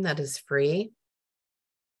classroom that is free.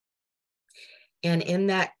 And in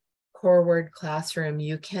that Core Word Classroom,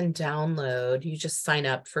 you can download, you just sign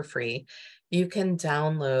up for free. You can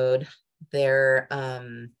download their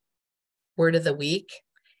word of the week,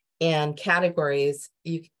 and categories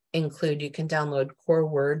you include. You can download core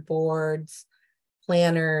word boards,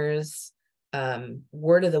 planners,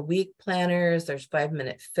 word of the week planners. There's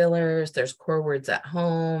 5-minute fillers. There's core words at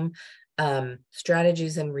home,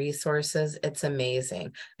 strategies and resources. It's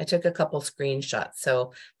amazing. I took a couple screenshots.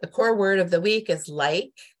 So the core word of the week is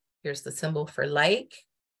like. Here's the symbol for like.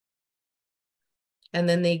 And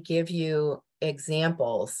then they give you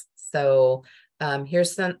examples. So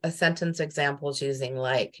here's a sentence examples using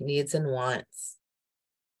like, needs and wants.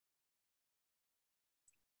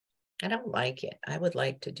 I don't like it. I would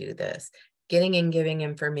like to do this. Getting and giving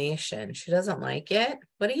information. She doesn't like it.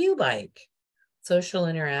 What do you like? Social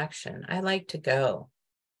interaction. I like to go.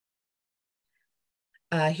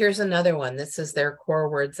 Here's another one. This is their core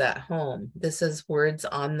words at home. This is words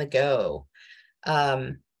on the go.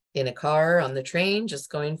 In a car, on the train,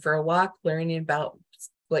 just going for a walk, learning about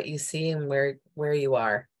what you see and where you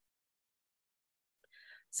are.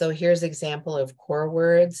 So here's example of core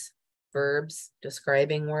words, verbs,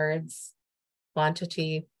 describing words,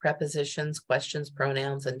 quantity, prepositions, questions,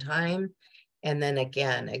 pronouns, and time. And then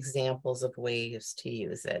again, examples of ways to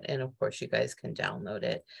use it. And of course, you guys can download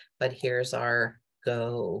it. But here's our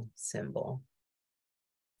go symbol.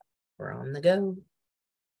 We're on the go.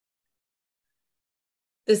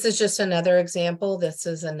 This is just another example. This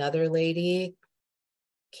is another lady,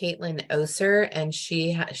 Caitlin Oser, and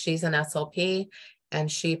she's an SLP,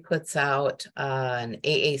 and she puts out an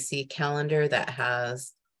AAC calendar that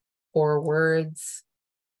has 4 words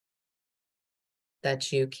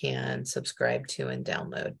that you can subscribe to and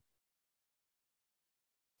download.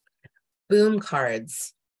 Boom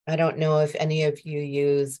cards. I don't know if any of you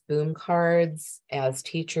use boom cards as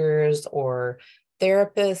teachers or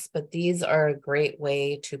therapists, but these are a great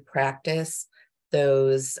way to practice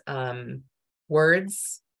those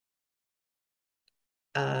words.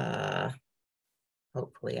 Hopefully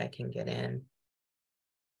I can get in.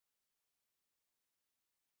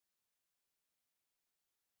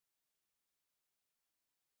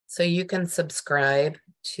 So you can subscribe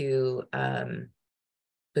to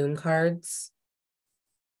boom cards.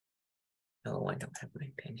 Oh, I don't have my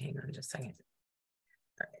pen. Hang on just a second.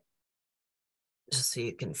 All right. Just so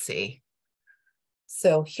you can see.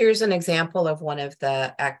 So here's an example of one of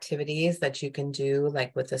the activities that you can do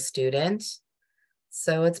like with a student.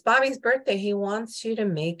 So it's Bobby's birthday. He wants you to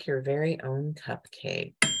make your very own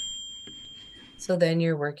cupcake. So then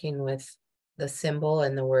you're working with the symbol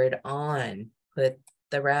and the word on. Put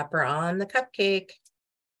the wrapper on the cupcake.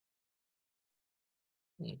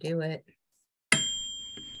 You do it.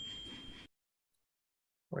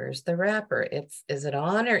 Where's the wrapper? Is it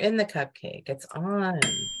on or in the cupcake? It's on.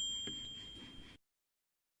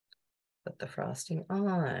 Put the frosting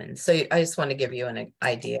on. So I just want to give you an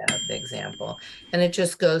idea of the example. And it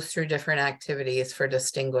just goes through different activities for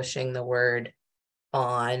distinguishing the word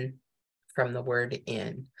on from the word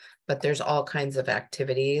in. But there's all kinds of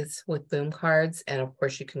activities with boom cards. And of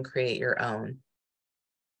course you can create your own.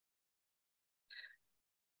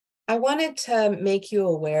 I wanted to make you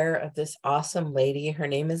aware of this awesome lady. Her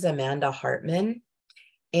name is Amanda Hartman,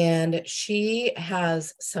 and she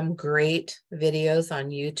has some great videos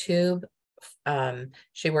on YouTube.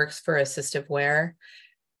 She works for Assistive Wear,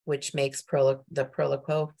 which makes the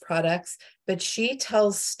Prolico products, but she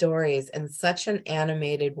tells stories in such an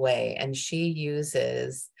animated way, and she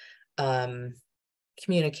uses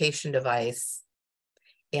communication device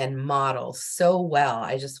and model so well.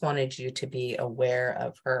 I just wanted you to be aware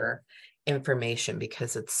of her information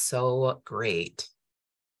because it's so great.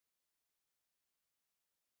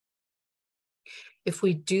 If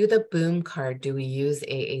we do the boom card, do we use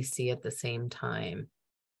AAC at the same time?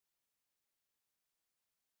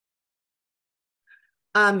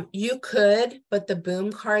 You could, but the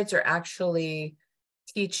boom cards are actually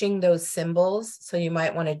teaching those symbols. So you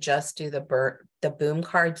might want to just do the boom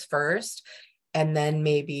cards first, and then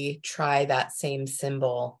maybe try that same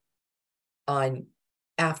symbol on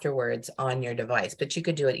afterwards on your device, but you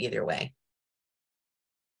could do it either way.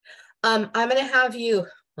 I'm going to have you,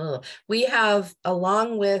 we have,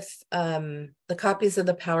 along with the copies of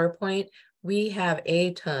the PowerPoint, we have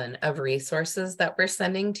a ton of resources that we're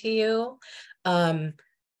sending to you.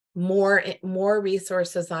 More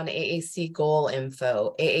resources on AAC goal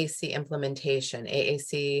info, AAC implementation,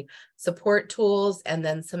 AAC support tools, and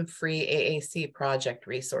then some free AAC project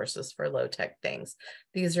resources for low-tech things.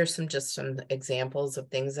 These are just some examples of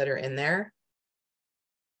things that are in there.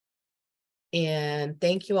 And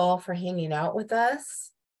thank you all for hanging out with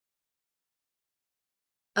us.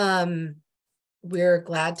 We're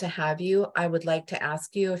glad to have you. I would like to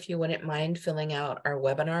ask you if you wouldn't mind filling out our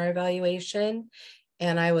webinar evaluation.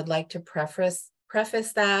 And I would like to preface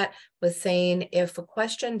that with saying, if a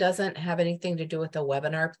question doesn't have anything to do with the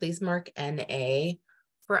webinar, please mark NA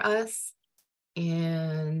for us.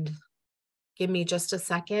 And give me just a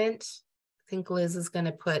second. I think Liz is going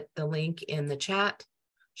to put the link in the chat.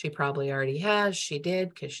 She probably already has. She did,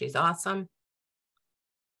 because she's awesome.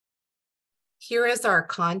 Here is our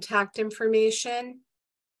contact information.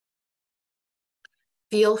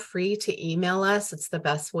 Feel free to email us. It's the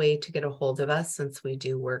best way to get a hold of us since we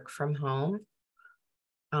do work from home.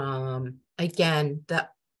 Again, the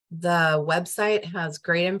website has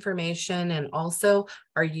great information, and also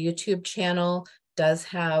our YouTube channel does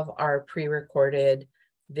have our pre-recorded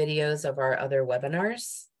videos of our other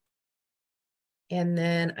webinars. And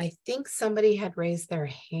then I think somebody had raised their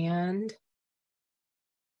hand,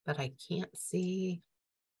 but I can't see.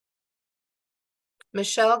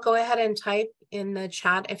 Michelle, go ahead and type in the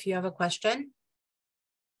chat if you have a question.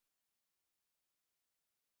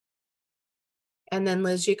 And then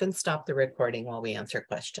Liz, you can stop the recording while we answer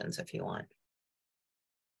questions if you want.